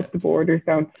 I Yeah. hope the borders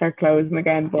don't start closing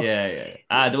again. But Yeah,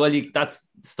 yeah. Well, that's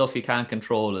stuff you can't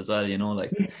control as well,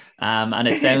 like. And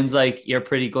it sounds like you're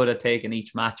pretty good at taking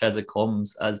each match as it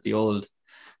comes, as the old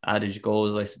adage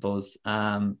goes, I suppose.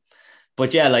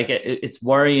 But yeah, like it's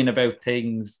worrying about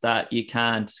things that you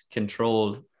can't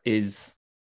control is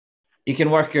you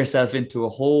can work yourself into a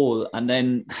hole. And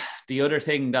then the other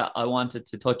thing that I wanted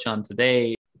to touch on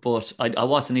today, but I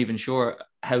wasn't even sure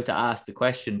how to ask the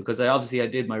question because I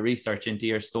did my research into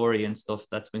your story and stuff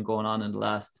that's been going on in the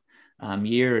last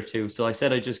year or two. So I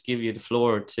said I'd just give you the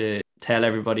floor to tell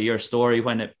everybody your story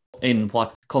in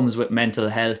what comes with mental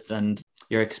health and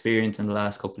your experience in the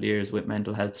last couple of years with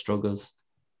mental health struggles.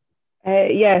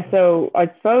 yeah, so I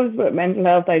suppose with mental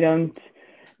health, I don't.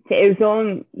 It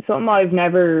was something I've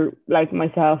never like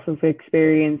myself have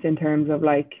experienced in terms of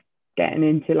like getting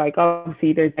into like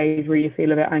obviously there's days where you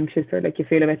feel a bit anxious or like you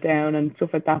feel a bit down and stuff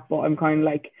like that. But I'm kind of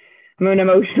like I'm an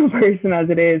emotional person as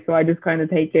it is, so I just kind of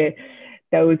take it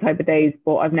those type of days.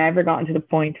 But I've never gotten to the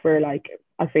point where like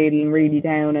I feeling really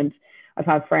down, and I've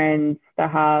had friends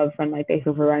that have and like they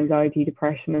suffer anxiety,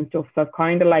 depression and stuff. So I've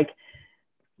kind of like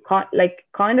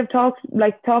kind of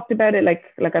talked about it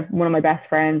one of my best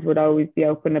friends would always be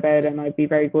open about it, and I'd be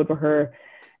very good with her.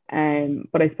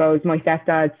 But I suppose my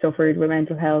stepdad suffered with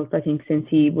mental health. I think since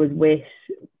he was with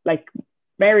like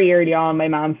very early on, my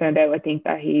mom found out I think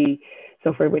that he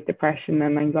suffered with depression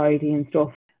and anxiety and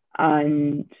stuff.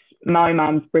 And my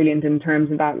mom's brilliant in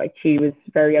terms of that. Like she was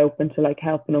very open to like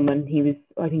helping him, and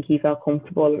I think he felt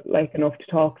comfortable like enough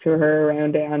to talk to her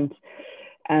around it.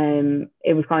 And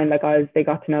it was kind of like as they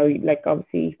got to know, like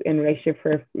obviously in a relationship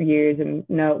for years, and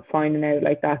finding out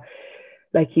like that,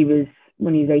 like he was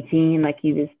when he was 18, like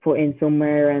he was put in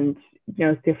somewhere, and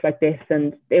stuff like this,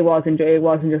 and it wasn't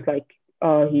just like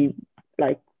oh he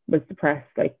like was depressed,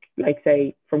 like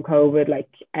say from COVID, like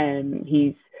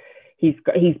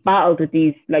he's battled with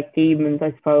these like demons,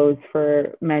 I suppose,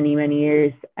 for many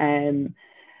years. And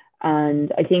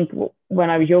I think when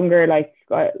I was younger,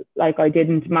 I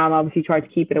didn't. Mom obviously tried to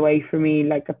keep it away from me.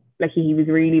 Like he was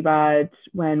really bad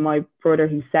when my brother,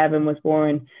 who's 7, was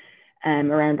born.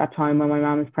 Around that time when my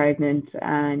mom was pregnant,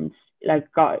 and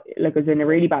was in a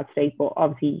really bad state. But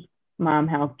obviously, mom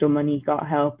helped him, and he got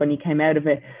help, and he came out of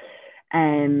it.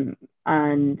 And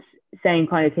same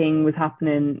kind of thing was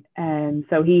happening.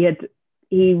 So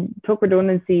he took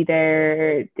redundancy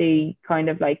there. The kind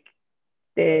of like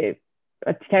the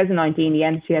 2019, the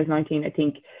end of 2019, I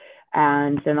think.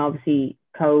 And then obviously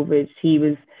COVID, he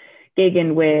was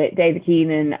gigging with David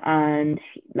Keenan and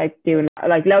like doing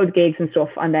like loads of gigs and stuff.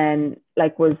 And then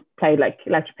like was played like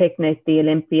Electric Picnic, the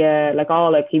Olympia, like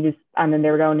all like he was, and then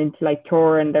they were going into like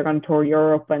tour, and they're going to tour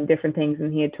Europe and different things.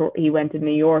 And he went to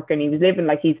New York, and he was living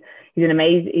like he's an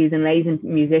amazing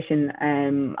musician.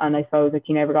 And I suppose like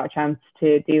he never got a chance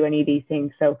to do any of these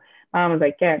things. So mom was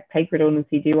like, yeah, take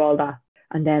redundancy, do all that.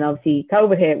 And then obviously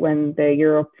COVID hit when the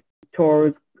Europe tour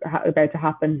was about to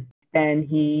happen. then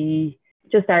he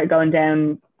just started going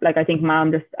down. Like, I think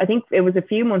it was a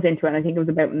few months into it, and I think it was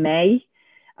about May,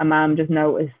 and mom just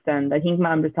noticed, and I think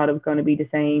mom just thought it was going to be the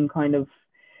same kind of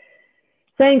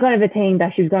a thing,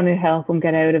 that she was going to help him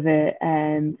get out of it,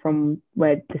 from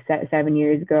 7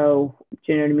 years ago.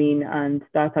 Do you know what I mean? And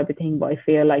that type of thing. But I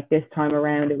feel like this time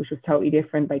around it was just totally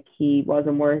different. Like, he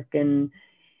wasn't working.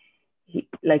 He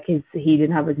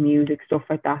didn't have his music, stuff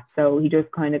like that. So he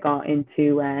just kind of got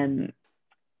into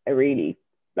a really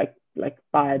like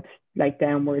bad, like,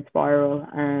 downward spiral.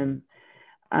 And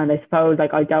I suppose,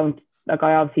 like, I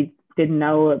obviously didn't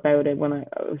know about it when I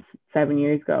was 7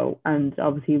 years ago, and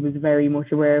obviously was very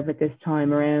much aware of it this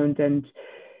time around, and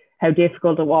how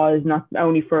difficult it was, not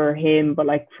only for him but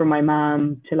like for my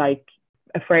mom, to like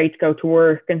afraid to go to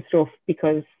work and stuff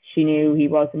because she knew he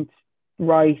wasn't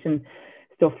right and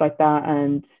stuff like that.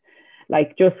 And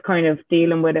like, just kind of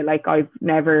dealing with it, like, I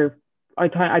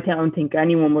don't think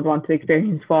anyone would want to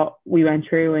experience what we went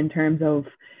through, in terms of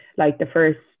like the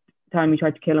first time he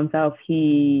tried to kill himself.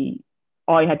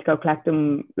 I had to go collect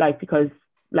him, like, because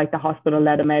like the hospital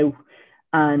let him out,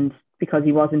 and because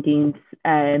he wasn't deemed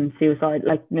suicide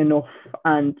like enough.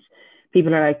 And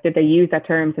people are like, did they use that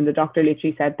terms? And the doctor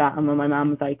literally said that. And when my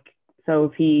mom was like, so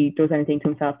if he does anything to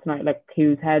himself tonight, like,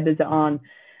 whose head is it on?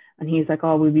 And he's like,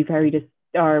 oh, we'd be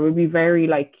very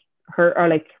like hurt, or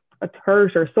like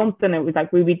hurt or something. It was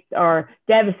like, or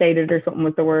devastated or something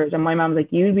was the word. And my mom was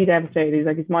like, you'd be devastated. He's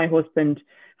like, it's my husband,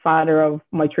 father of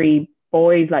my 3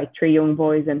 boys, like 3 young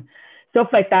boys, and stuff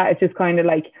like that. It's just kind of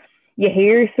like, you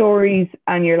hear stories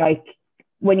and you're like,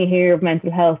 when you hear of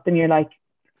mental health, and you're like,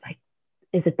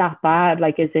 is it that bad?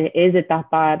 Like, is it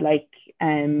that bad? Like,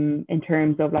 in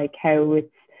terms of like how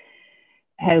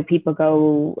people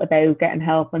go about getting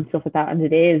help and stuff like that. And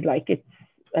it is like, it's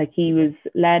like, he was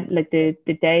led, like, the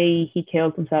day he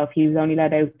killed himself, he was only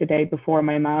let out the day before.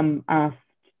 My mom asked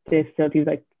the facility, was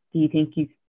like, do you think he's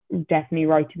definitely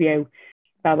right to be out?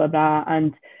 Blah blah blah.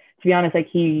 And to be honest, like,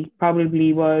 he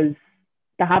probably was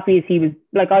the happiest he was.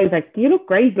 Like, I was like, you look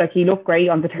great. Like, he looked great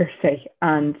on the Thursday,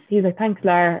 and he's like, thanks,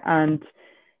 Lara. And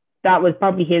that was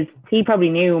probably he probably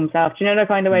knew himself. Do you know that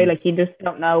kind of way? Like, you just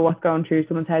don't know what's going through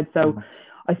someone's head. So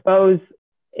I suppose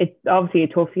it's obviously a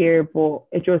tough year, but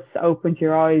it just opens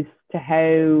your eyes to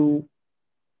how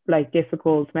like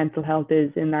difficult mental health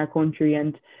is in our country,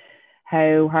 and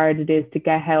how hard it is to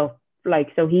get help. Like,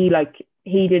 so he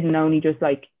didn't only just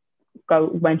like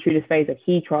went through this phase, like,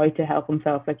 he tried to help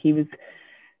himself. Like, he was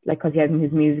like, because he had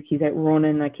his music, he's out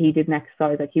running, like, he didn't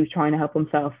exercise, like, he was trying to help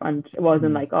himself. And it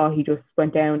wasn't like, oh, he just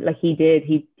went down. Like, he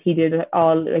did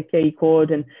all like he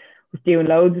could, and was doing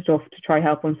loads of stuff to try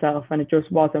help himself, and it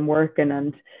just wasn't working.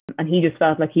 And he just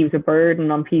felt like he was a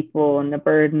burden on people, and a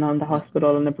burden on the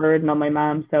hospital, and a burden on my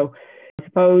mom. So I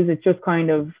suppose it's just kind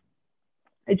of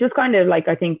like,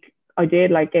 I think I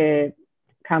did like a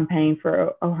campaign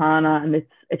for Ohana, and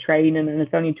it's a training, and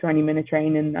it's only 20-minute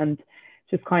training, and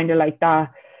just kind of like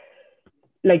that,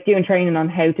 like doing training on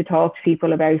how to talk to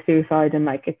people about suicide. And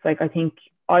like, it's like, I think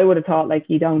I would have thought, like,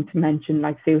 you don't mention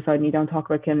like suicide, and you don't talk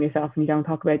about killing yourself, and you don't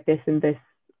talk about this and this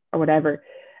or whatever,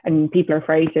 and people are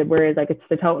afraid to. Whereas like, it's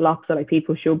the total opposite. Like,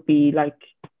 people should be like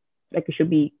it should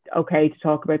be okay to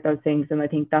talk about those things. And I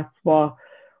think that's why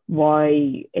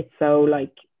it's so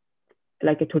like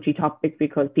a touchy topic,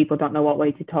 because people don't know what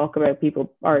way to talk about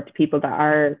people, or to people that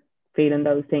are feeling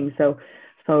those things. So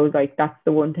I suppose like that's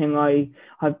the one thing I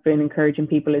have been encouraging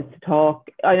people, is to talk.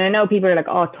 And I know people are like,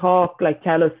 oh, talk, like,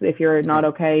 tell us if you're not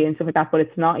okay and stuff like that, but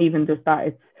it's not even just that.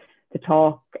 It's to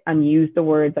talk and use the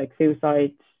words like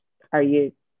suicide. Have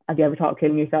you ever thought of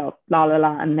killing yourself? La la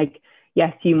la. And like,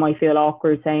 yes, you might feel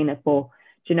awkward saying it, but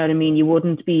do you know what I mean? You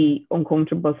wouldn't be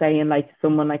uncomfortable saying like to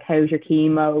someone, like, how's your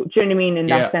chemo? Do you know what I mean? In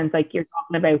that sense, like, you're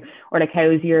talking about, or like, how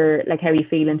are you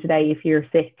feeling today if you're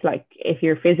sick, like if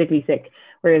you're physically sick.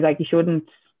 Whereas like, you shouldn't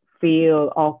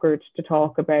feel awkward to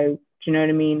talk about, do you know what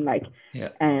I mean? Like,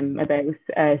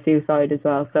 about suicide as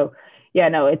well. So yeah,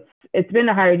 no, it's been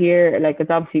a hard year. Like, it's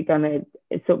obviously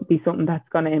be something that's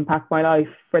gonna impact my life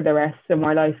for the rest of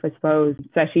my life, I suppose.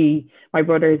 Especially my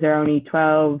brothers are only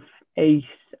 12, 8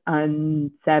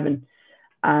 and 7,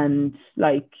 and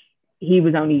like, he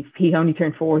only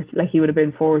turned 40. Like, he would have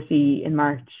been 40 in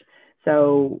March.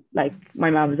 So like,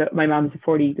 my mom's a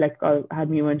 40, like, had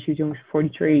me when she was young,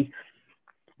 43.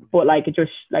 But like, it's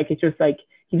just like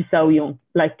he was so young.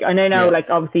 Like, and I know like,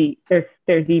 obviously there's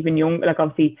even young, like,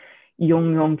 obviously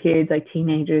young kids, like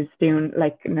teenagers doing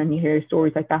like, and then you hear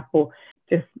stories like that. But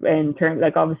just in terms,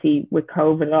 like, obviously with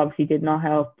COVID, it obviously did not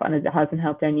help, and it hasn't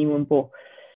helped anyone. But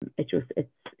it's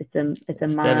it's a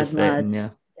It's mad devastating, yeah.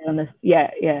 illness.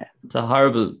 Yeah, yeah. It's a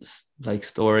horrible like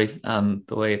story, the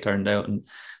way it turned out.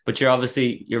 But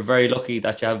you're very lucky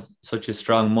that you have such a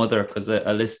strong mother, because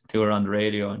I listened to her on the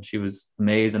radio and she was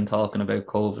amazing talking about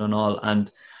COVID and all.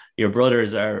 And your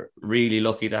brothers are really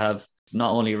lucky to have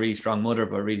not only a really strong mother,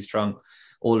 but a really strong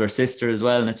older sister as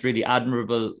well. And it's really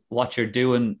admirable what you're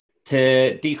doing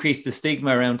to decrease the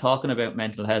stigma around talking about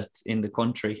mental health in the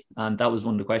country. And that was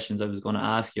one of the questions I was going to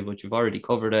ask you, but you've already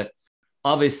covered it.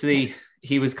 Obviously,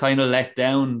 he was kind of let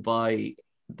down by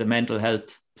the mental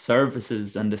health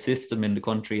services and the system in the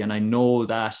country. And I know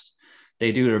that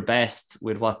they do their best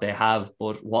with what they have,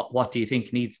 but what do you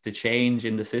think needs to change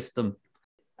in the system?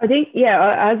 I think,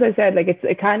 yeah, as I said, like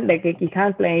you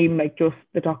can't blame like just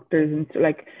the doctors, and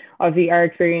like obviously our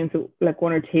experience, like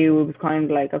one or two, it was kind of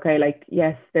like, okay, like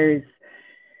yes, there's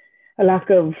a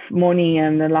lack of money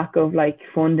and a lack of like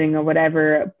funding or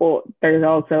whatever, but there's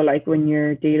also like when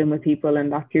you're dealing with people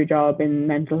and that's your job in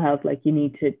mental health, like you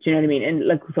need to, do you know what I mean? And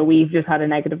like, so we've just had a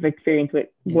negative experience with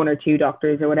one or two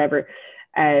doctors or whatever.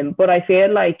 But I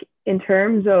feel like in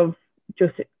terms of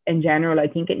just in general, I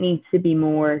think it needs to be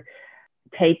more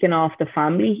taken off the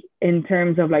family, in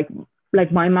terms of like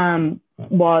my mom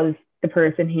was the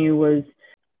person who was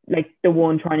like the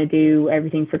one trying to do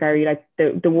everything for Gary, like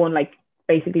the one like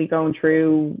basically going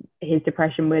through his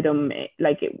depression with him,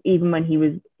 like even when he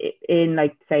was in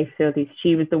like safe facilities,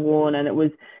 she was the one, and it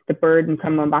was the burden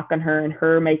coming back on her, and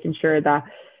her making sure that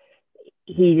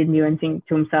he didn't do anything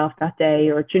to himself that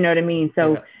day, or do you know what I mean?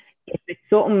 So if it's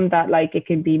something that like it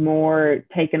can be more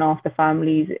taken off the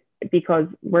families, because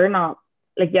we're not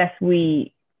like, yes,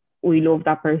 we love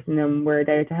that person and we're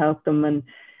there to help them,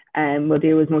 and we'll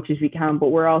do as much as we can, but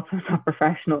we're also not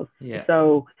professionals.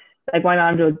 So like my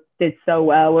mom did so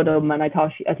well with him, and I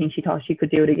think she thought she could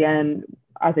do it again,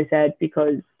 as I said,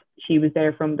 because she was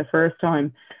there from the first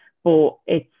time. But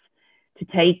it's to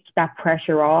take that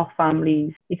pressure off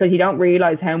families, because you don't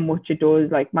realize how much it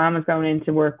does. Like mama's going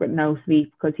into work with no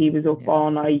sleep because he was up all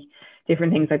night,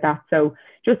 different things like that. So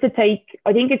just to take,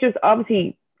 I think it's just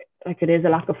obviously like it is a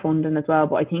lack of funding as well,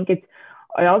 but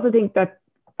I also think that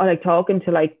I like talking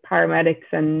to like paramedics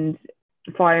and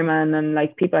firemen and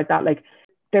like people like that, like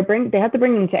they have to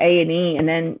bring them to A&E, and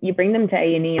then you bring them to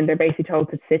A&E and they're basically told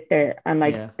to sit there, and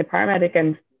like the paramedic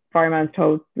and fireman's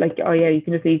told like, oh yeah, you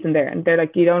can just leave them there, and they're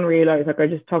like, you don't realize like I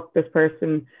just took this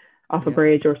person off a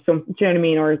bridge or something, do you know what I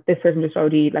mean, or this person just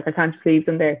OD'd, like I can't just leave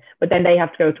them there, but then they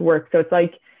have to go to work. So it's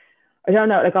like, I don't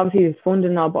know, like obviously there's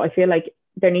funding and all, but I feel like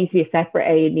there needs to be a separate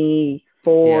A&E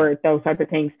for those type of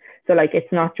things. So like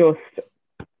it's not just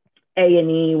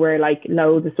A&E where like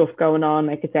loads of stuff going on,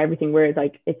 like it's everything, where it's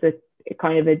like it's a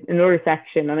kind of another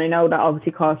section. And I know that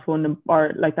obviously costs funding,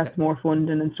 or like that's more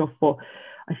funding and stuff, but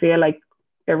I feel like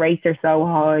the rates are so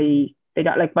high. They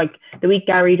got like the week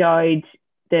Gary died,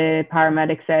 the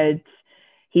paramedic said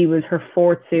he was her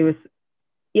fourth suicide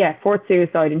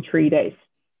in 3 days,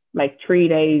 like 3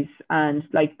 days. And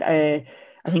like I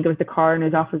think it was the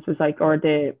coroner's office was like, or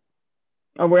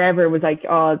wherever it was like,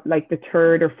 oh, like the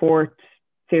third or fourth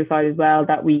suicide as well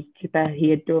that week that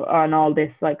he had done on all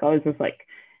this. Like I was just like,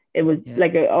 it was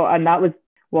like and that was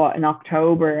in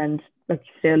October, and like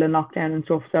still in lockdown and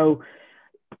stuff. So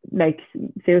like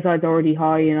suicide's already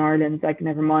high in Ireland, like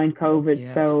never mind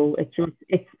COVID. So it's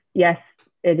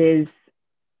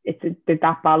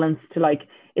that balance to like,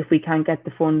 if we can't get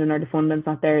the funding or the funding's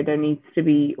not there, there needs to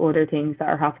be other things that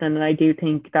are happening. And I do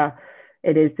think that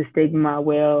it is the stigma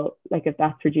will, like if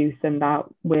that's reduced, then that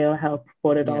will help,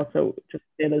 but it also just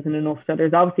still isn't enough. So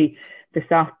there's obviously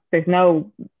there's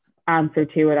no answer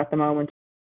to it at the moment.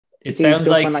 It sounds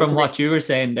like from what you were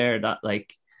saying there that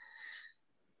like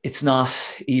it's not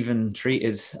even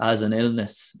treated as an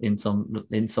illness in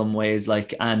some ways,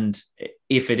 like, and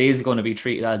if it is going to be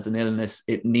treated as an illness,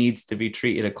 it needs to be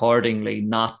treated accordingly,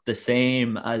 not the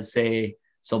same as say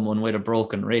someone with a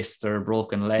broken wrist or a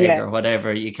broken leg or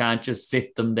whatever. You can't just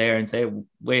sit them there and say,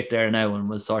 wait there now and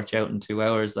we'll sort you out in 2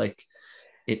 hours. Like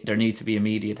there needs to be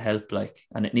immediate help, like,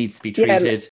 and it needs to be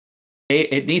treated.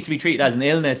 It needs to be treated as an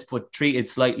illness, but treated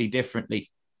slightly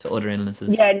differently to other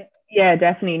illnesses. Yeah,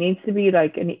 definitely. It needs to be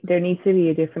like, there needs to be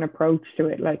a different approach to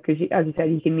it. Like, because as you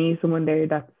said, you can leave someone there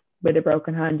that's with a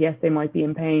broken hand. Yes, they might be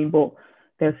in pain, but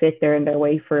they'll sit there and they'll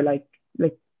wait for like,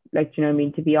 you know what I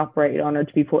mean, to be operated on or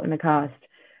to be put in a cast.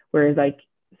 Whereas like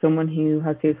someone who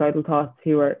has suicidal thoughts,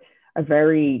 who are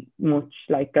very much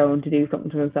like going to do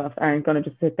something to themselves, aren't going to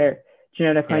just sit there, do you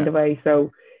know, that kind of way.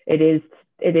 So it is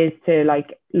to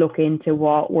like look into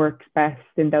what works best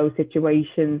in those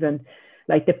situations. And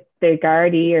like the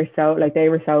Gardaí are so, like, they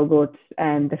were so good.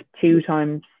 And the two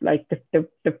times, like the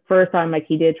first time, like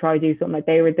he did try to do something, like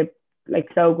they were like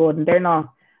so good, and they're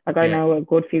not, like, I know a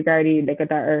good few Gardaí like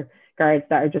that are guards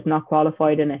that are just not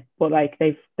qualified in it, but like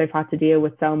they've had to deal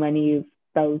with so many of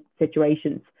those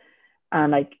situations,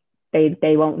 and like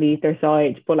they won't leave their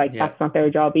side, but like that's not their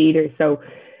job either. So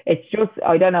it's just,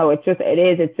 I don't know, it's just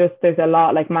there's a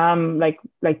lot, like mom like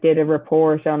did a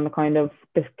report on the kind of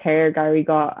this care Gary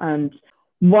got, and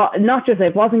what, not just,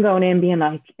 it wasn't going in being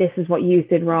like, this is what you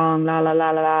did wrong, la la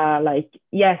la la la. Like,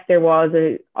 yes, there was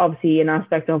obviously an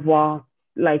aspect of what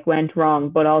like went wrong,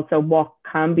 but also what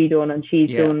can be done, and she's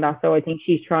doing that. So I think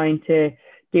she's trying to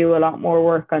do a lot more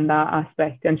work on that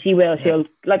aspect, and she'll,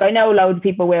 like, I know loads of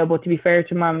people will, but to be fair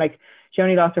to mom, like, she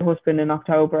only lost her husband in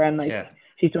October, and like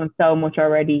she's done so much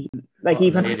already. Like,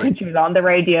 even when she was on the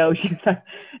radio, she's like,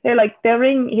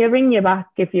 he'll ring you back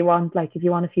if you want, like, if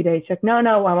you want a few days. She's like, no,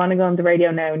 I want to go on the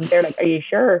radio now. And they're like, are you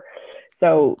sure?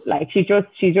 So like, she's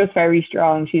just very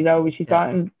strong. She's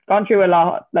gone through a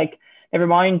lot, like, never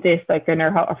mind this, like, in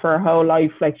for her whole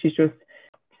life. Like, she's just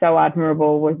so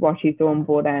admirable with what she's done.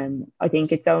 But I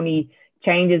think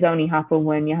changes only happen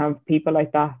when you have people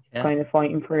like that kind of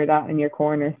fighting for that in your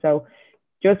corner. So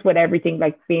just with everything,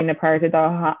 like being a part of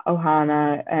the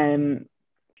Ohana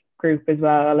group as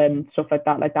well and stuff like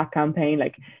that campaign,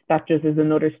 like that just is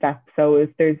another step. So if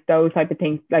there's those type of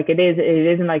things, like it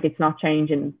isn't like it's not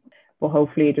changing, but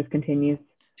hopefully it just continues.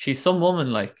 She's some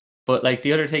woman, like, but like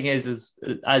the other thing is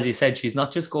as you said, she's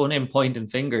not just going in pointing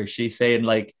fingers. She's saying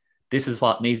like, this is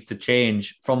what needs to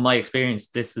change. From my experience,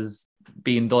 this is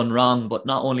being done wrong, but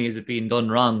not only is it being done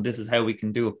wrong, this is how we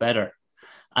can do it better.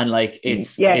 And like,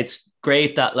 it's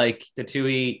great that like the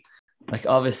two, like,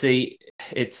 obviously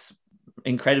it's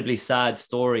incredibly sad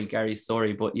story, Gary's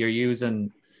story, but you're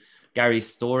using Gary's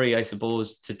story, I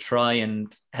suppose, to try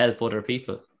and help other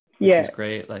people, which is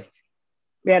great. Like,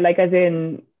 like, as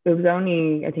in, it was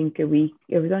only, I think,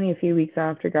 a few weeks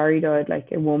after Gary died,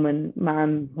 like a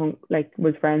man, like,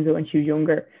 was friends with when she was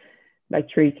younger, like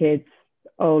 3 kids,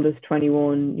 oldest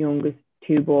 21, youngest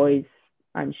 2 boys,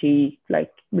 and she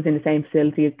like was in the same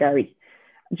facility as Gary.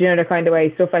 Do you know, the kind of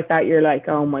way, stuff like that, you're like,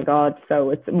 oh my God. So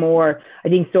it's more, I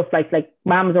think, stuff like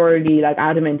mom's already like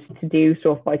adamant to do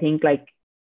stuff, but I think like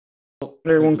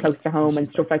other one close to home and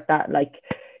stuff like that, like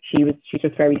she's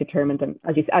just very determined. And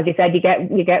as you said,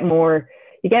 you get more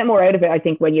out of it, I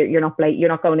think, when you're not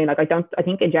going in, like, I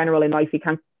think in general in life you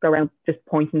can't go around just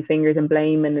pointing fingers and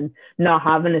blaming and not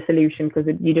having a solution, because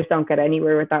you just don't get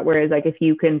anywhere with that. Whereas like, if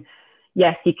you can,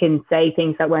 yes, you can say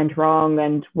things that went wrong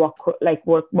and what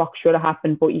should have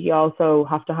happened, but you also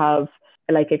have to have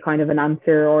like a kind of an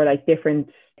answer, or like different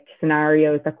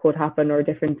scenarios that could happen, or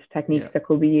different techniques that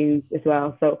could be used as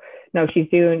well. So no, she's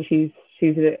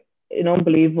an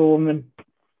unbelievable woman.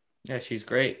 Yeah, she's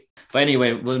great. But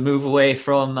anyway, we'll move away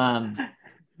from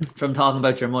talking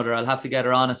about your mother. I'll have to get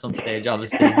her on at some stage,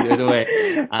 obviously. The other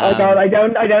way. Oh God, I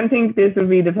don't think this would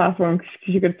be the platform, because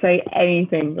she could say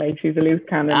anything. Like, she's a loose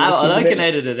cannon. I can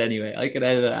edit it anyway. I can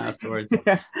edit it afterwards.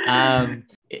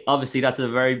 Obviously, that's a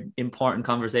very important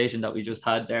conversation that we just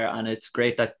had there, and it's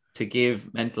great that to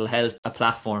give mental health a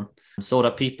platform so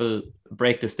that people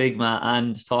break the stigma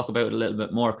and talk about it a little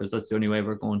bit more, because that's the only way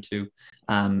we're going to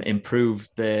improve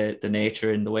the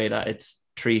nature in the way that it's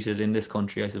treated in this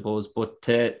country, I suppose. But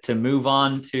to move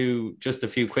on to just a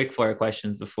few quick fire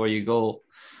questions before you go,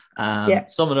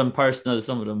 some of them personal,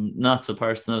 some of them not so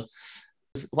personal.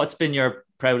 What's been your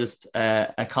proudest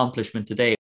accomplishment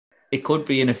today? It could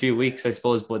be in a few weeks, I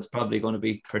suppose, but it's probably going to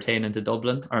be pertaining to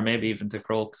Dublin, or maybe even to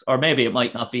Crokes, or maybe it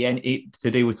might not be any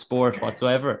to do with sport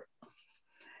whatsoever.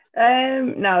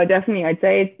 No, definitely. I'd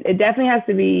say it definitely has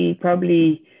to be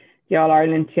probably the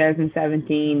All-Ireland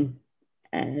 2017.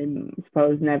 I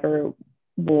suppose never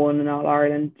won an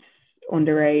All-Ireland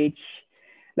underage.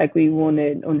 Like, we won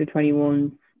it under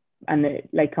 21 and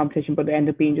like competition, but it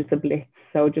ended up being just a blitz,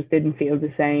 so it just didn't feel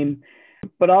the same.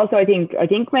 But also, I think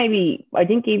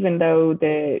even though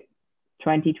the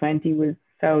 2020 was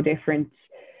so different,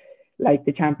 like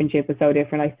the championship was so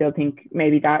different, I still think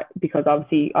maybe that, because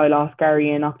obviously I lost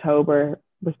Gary in October,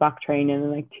 was back training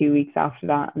in like 2 weeks after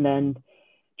that, and then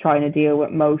trying to deal with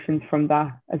emotions from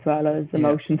that, as well as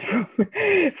emotions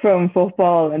from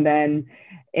football, and then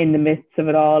in the midst of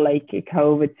it all, like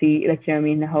COVID, like, you know what I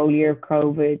mean, the whole year of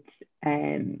COVID,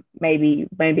 and maybe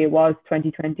it was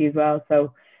 2020 as well.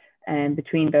 So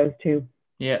between those two.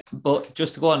 Yeah, but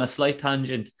just to go on a slight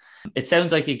tangent, it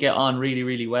sounds like you get on really,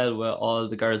 really well with all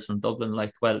the girls from Dublin.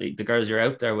 Like, well, the girls you're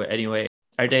out there with anyway,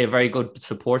 are they a very good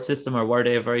support system, or were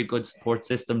they a very good support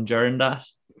system during that?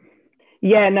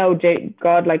 Yeah, no,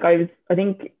 God, like I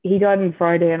think he died on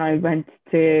Friday and I went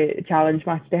to a challenge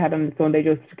match they had on the Sunday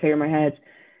just to clear my head.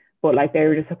 But like they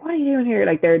were just like, what are you doing here?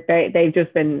 Like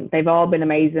they've all been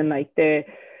amazing. Like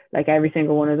every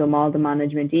single one of them, all the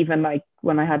management, even like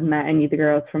when I hadn't met any of the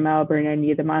girls from Melbourne,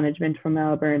 any of the management from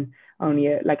Melbourne,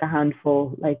 only like a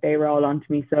handful, like they were all on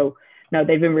to me. So no,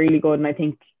 they've been really good. And I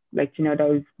think like,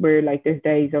 those were like there's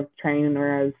days of training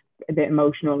where I was a bit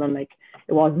emotional and like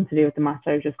it wasn't to do with the match.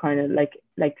 I was just kind of like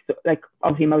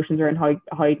obviously emotions are in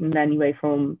heightened anyway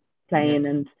from playing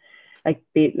and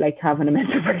like having a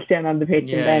mental breakdown on the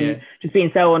pitch and then just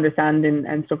being so understanding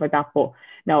and stuff like that. But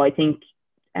no, I think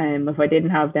if I didn't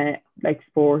have that like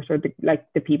sport or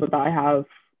the people that I have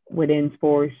within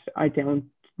sport, I don't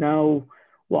know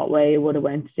what way it would have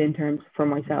went in terms for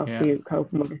myself to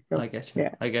coping with it. So, I get you.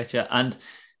 I get you. And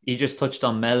you just touched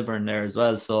on Melbourne there as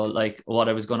well. So like what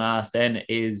I was going to ask then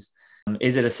is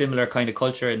it a similar kind of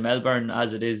culture in Melbourne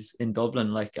as it is in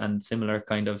Dublin, like, and similar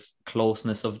kind of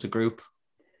closeness of the group?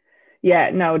 Yeah,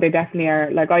 no, they definitely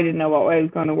are. Like I didn't know what way it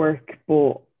was going to work,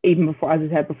 but even before, as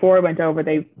I said, before I went over,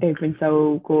 they've been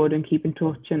so good and keep in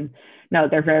touch. And no,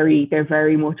 they're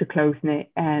very much a close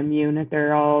knit unit.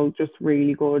 They're all just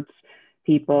really good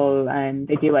people and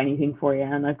they do anything for you.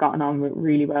 And I've gotten on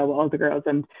really well with all the girls.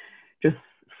 And just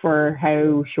for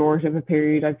how short of a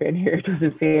period I've been here, it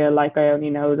doesn't feel like I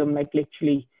only know them like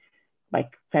literally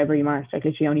like February, March, like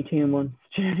literally only 2 months.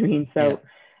 Do you know what I mean? So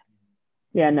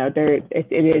yeah, no,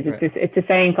 it's the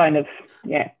same kind of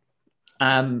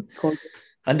culture.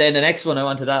 And then the next one I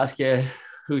wanted to ask you,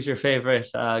 who's your favorite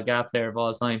GAA player of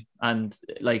all time? And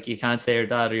like you can't say your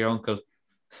dad or your uncle.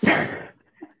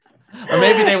 Or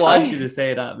maybe they want you to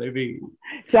say that. Maybe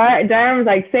Darren was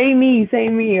like, say me.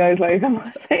 I was like, I'm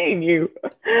not saying you.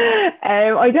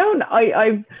 I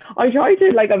tried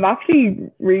to like, I've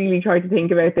actually really tried to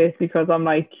think about this because I'm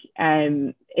like,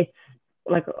 it's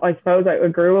like, I suppose I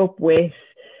grew up with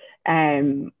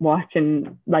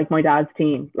watching like my dad's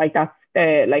team. Like that's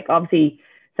like obviously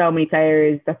so many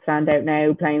players that stand out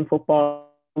now playing football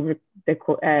over the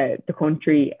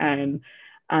country and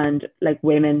like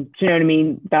women, do you know what I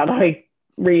mean, that I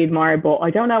really admire. But I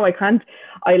don't know, I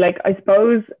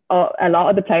suppose a lot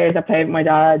of the players that played with my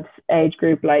dad's age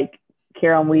group, like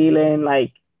Kieran Whelan,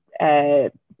 like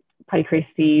Paddy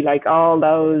Christie, like all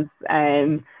those,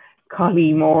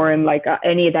 Collie Moore and like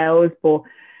any of those,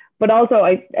 but also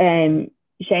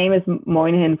Seamus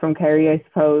Moynihan from Kerry, I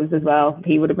suppose, as well.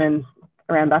 He would have been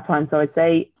around that time. So I'd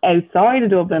say outside of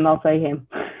Dublin, I'll say him.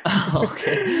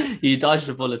 Okay, you dodged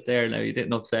a bullet there. Now you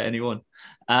didn't upset anyone.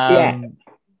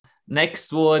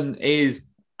 Next one is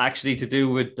actually to do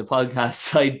with the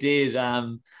podcast I did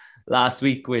last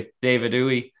week with David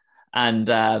Uwe,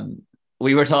 and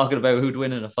we were talking about who'd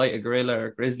win in a fight, a gorilla or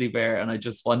a grizzly bear, and I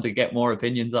just wanted to get more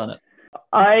opinions on it.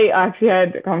 I actually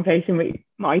had a conversation with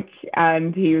Mike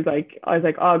and he was like, I was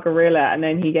like, oh, gorilla, and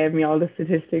then he gave me all the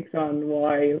statistics on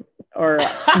why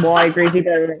grizzly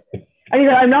bear. And he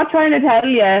said, I'm not trying to tell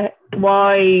you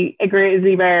why a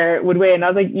grizzly bear would win.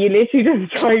 I was like, you literally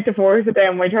just tried to force it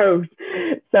down my throat.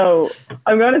 So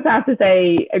I'm going to have to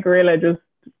say a gorilla just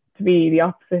to be the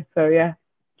opposite. So yeah.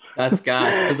 That's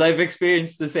gas, because I've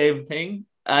experienced the same thing.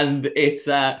 And it's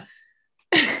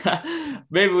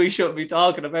maybe we shouldn't be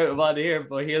talking about him on here,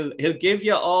 but he'll give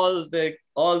you all the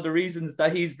reasons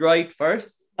that he's right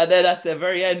first. And then at the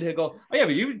very end, he'll go, "Oh yeah,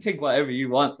 but you can think whatever you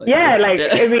want." Like, yeah, like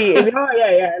it'd be,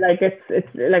 like it's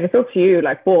like it's up to you.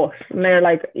 Like, but and they're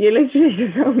like, you literally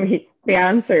just told me the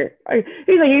answer. He's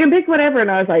like, you can pick whatever, and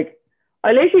I was like,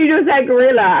 I literally just said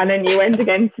gorilla, and then you went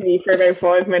against me for about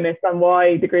 5 minutes on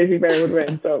why the grizzly bear would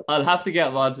win. So I'll have to get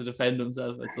him on to defend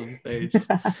himself at some stage.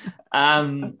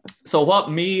 So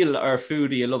what meal or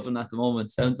food are you loving at the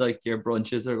moment? Sounds like your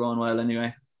brunches are going well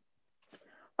anyway.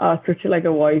 Oh, such like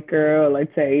a white girl,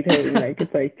 I'd say thing. Like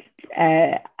it's like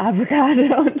avocado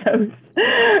on toast,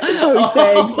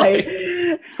 eggs, like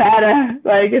feta.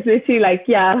 Like it's literally like,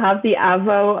 yeah, I'll have the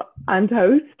avo on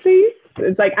toast, please.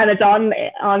 It's like, and it's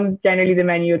on generally the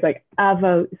menu. It's like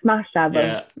avo, smashed avo.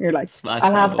 Yeah, you're like,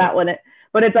 I'll have that with it.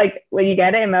 But it's like when you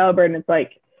get it in Melbourne, it's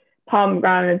like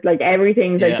pomegranates, like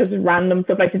everything's like just random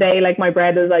stuff. Like today, like my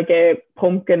bread is like a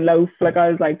pumpkin loaf. Like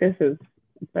I was like, this is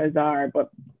bizarre,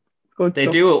 but. They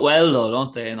do it well though,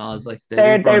 don't they? And I was like,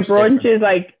 their brunch is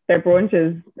like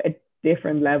a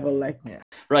different level. Like,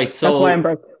 right. So that's why I'm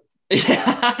broke.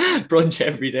 Yeah, brunch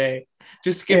every day.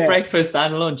 Just skip breakfast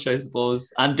and lunch, I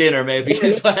suppose, and dinner maybe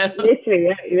as well.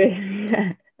 Literally,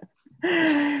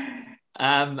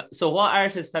 So what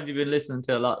artists have you been listening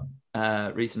to a lot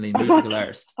recently? Musical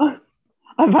artists.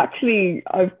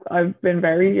 I've been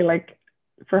very like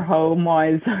for home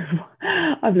wise,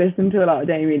 I've listened to a lot of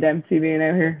Damien Dempsey being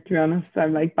out here. To be honest,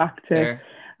 I'm like back to Fair.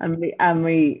 and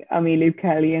me Luke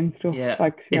Kelly and stuff. Yeah,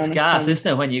 Like to be it's honest, gas,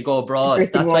 isn't it? When you go abroad,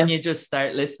 Christy that's when Moore. you just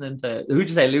start listening to who'd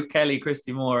you say, Luke Kelly,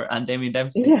 Christy Moore, and Damien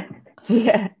Dempsey. Yeah,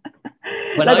 yeah.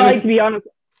 When Like I was to be honest,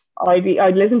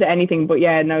 I'd listen to anything, but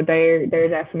yeah, no, they're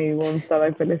definitely ones that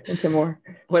I've been listening to more.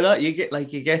 well, you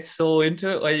get so into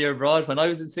it when you're abroad. When I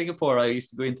was in Singapore, I used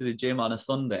to go into the gym on a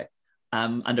Sunday,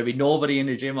 and there'd be nobody in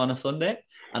the gym on a Sunday,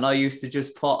 and I used to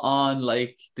just put on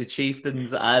like the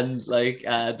Chieftains and like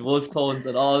the Wolf Tones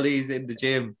and all these in the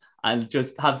gym, and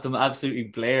just have them absolutely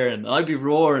blaring. I'd be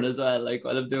roaring as well, like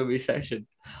while I'm doing my session.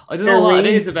 I don't know what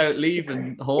it is about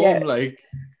leaving home, yeah. like.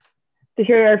 To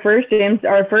hear our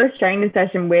first training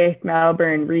session with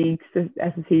Melbourne, Reeds,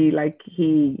 SSC, like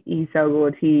he's so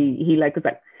good. He like was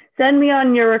like, send me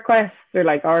on your requests or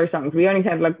like Irish songs. We only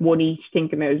sent like one each,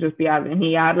 thinking it was just the album. And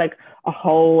he had like a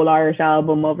whole Irish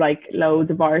album of like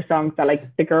loads of Irish songs that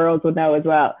like the girls would know as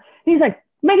well. And he's like,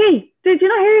 Magee, did you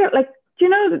not hear it? Like, do you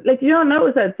know, like, you don't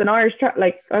notice that it's an Irish track?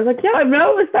 Like, I was like, yeah, I've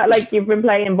noticed that. Like, you've been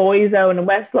playing Boyzone and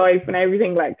Westlife and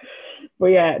everything. Like, but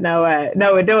yeah, no,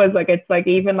 it does. Like, it's like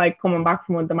even like coming back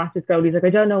from one of the matches, Goldie's like,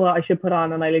 I don't know what I should put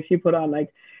on, and I literally put on like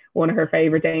one of her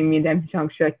favorite Damien Dempsey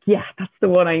songs. She's like, yeah, that's the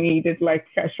one I needed. Like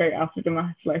straight after the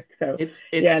match. Like, so It's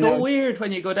yeah, so weird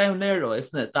when you go down there, though,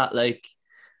 isn't it? That like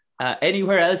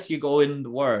anywhere else you go in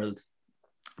the world,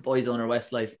 Boyzone or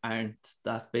Westlife aren't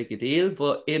that big a deal,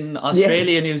 but in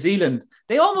Australia and New Zealand,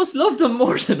 they almost love them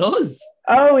more than us.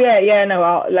 Oh yeah,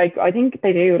 no, like I think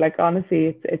they do. Like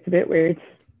honestly, it's a bit weird.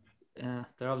 Yeah,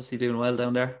 they're obviously doing well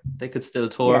down there. They could still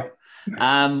tour.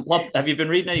 Yeah. What have you been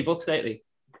reading any books lately?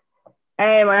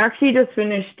 I actually just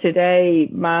finished today,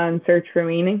 Man's Search for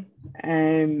Meaning.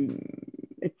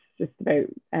 It's just about.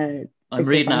 I'm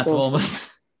reading at the moment.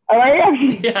 Oh, are you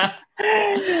actually? Yeah.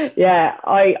 Yeah,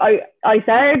 I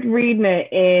started reading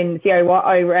it in. See,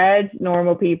 I read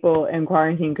Normal People in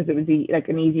quarantine because it was like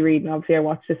an easy read, and obviously I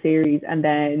watched the series, and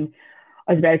then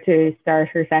I was about to start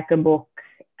her second book,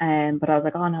 but I was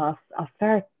like, oh no, I'll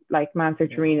start like Man's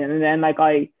Search for Meaning, and then like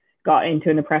I got into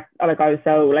an prep, like I was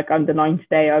so like on the 9th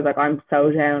day, I was like, I'm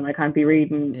so down, I can't be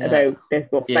reading about this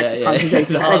book.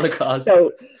 The Holocaust.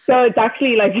 So it's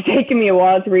actually like taking me a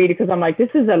while to read it because I'm like, this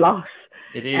is a lot.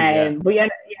 It is, but yeah,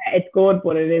 it's good,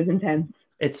 but it is intense.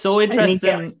 It's so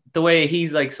interesting the way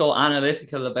he's like so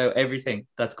analytical about everything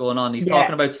that's going on. He's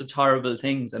talking about such horrible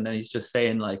things, and then he's just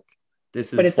saying like,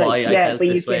 "This is why I felt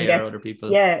this way," or other people.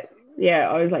 Yeah,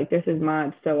 I was like, this is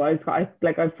mad. So I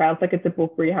felt like it's a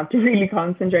book where you have to really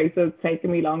concentrate. So it's taken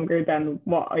me longer than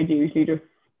what I usually just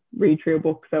read through a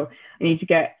book. So I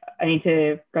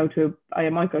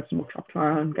might go to the bookshop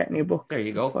tomorrow and get a new book. There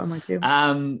you go. I might do.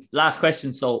 Last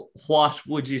question. So what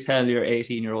would you tell your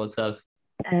 18-year-old self?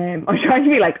 I'm trying to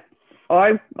be like,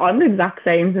 I'm the exact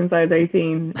same since I was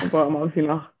 18, but I'm obviously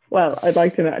not. Well, I'd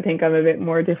like to think I'm a bit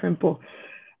more different, but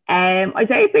I'd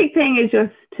say a big thing is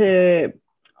just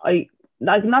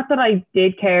not that I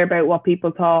did care about what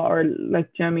people thought or like,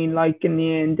 do you know what I mean, liking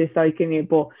you and disliking you,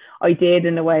 but I did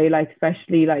in a way, like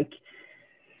especially like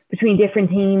between different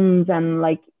teams, and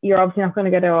like you're obviously not going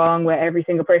to get along with every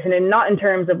single person, and not in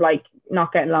terms of like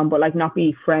not getting along, but like not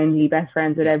be friendly, best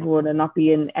friends with everyone, and not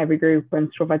be in every group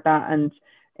and stuff like that. And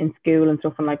in school and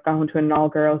stuff, and like going to an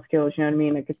all-girls school, you know what I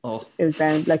mean? Like it was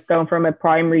then like going from a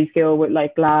primary school with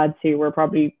like lads who were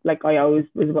probably like, I always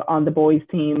was on the boys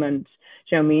team, and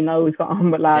you know what I mean, I always got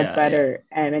on with lads better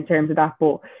in terms of that.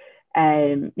 But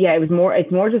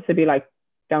it's more just to be like,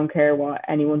 don't care what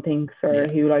anyone thinks or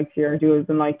who likes you or who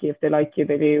doesn't like you. If they like you,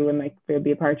 they do, and like they'll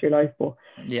be a part of your life. But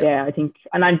I think,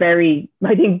 and I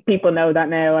think people know that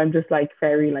now. I'm just like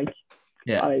very like,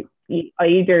 I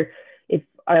either, if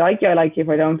I like you, I like you. If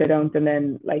I don't, I don't. And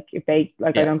then like if they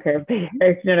like, I don't care if they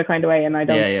are in a kind of way, and I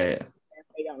don't.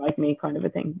 They don't like me, kind of a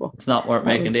thing. But it's not worth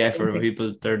making the effort of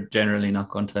people. They're generally not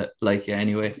going to like you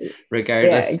anyway,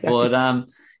 regardless. Yeah, exactly. But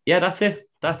that's it.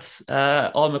 That's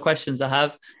all my questions I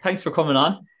have. Thanks for coming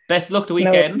on. Best of luck the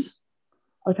weekend.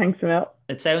 Thanks, Mel.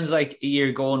 It sounds like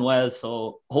you're going well,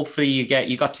 so hopefully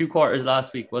you got 2 quarters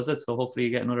last week, was it? So hopefully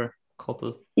you get another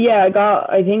couple. Yeah,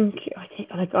 I think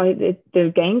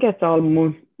the game gets all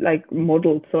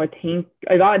muddled, so I think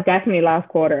I got it definitely last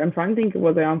quarter. I'm trying to think,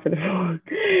 was I on for the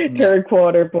third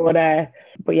quarter?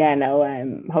 But yeah,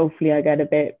 no. Hopefully I get a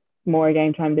bit more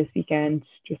game time this weekend,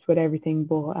 just with everything.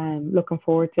 But looking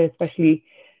forward to, especially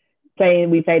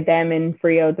we played them in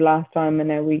Frio the last time, and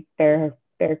now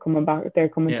they're coming back. They're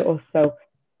coming to us. So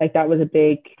like that was a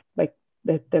big, like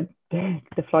the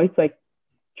flight's like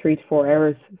 3 to 4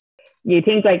 hours. You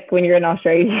think like when you're in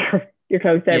Australia, you're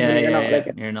close to everyone. You're not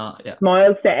like you're not. Yeah.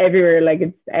 miles to everywhere. Like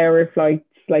it's hour flights.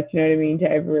 Like you know what I mean,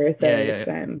 to everywhere. So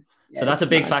it's, so that's a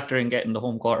big factor in getting the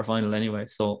home quarter final anyway.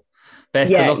 So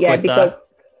best of luck with because, that.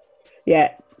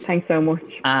 Yeah, thanks so much.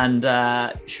 And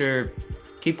sure,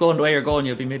 keep going the way you're going.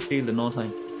 You'll be midfield in no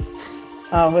time.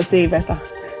 Oh, we'll see you better.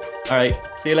 All right.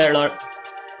 See you later, Laura.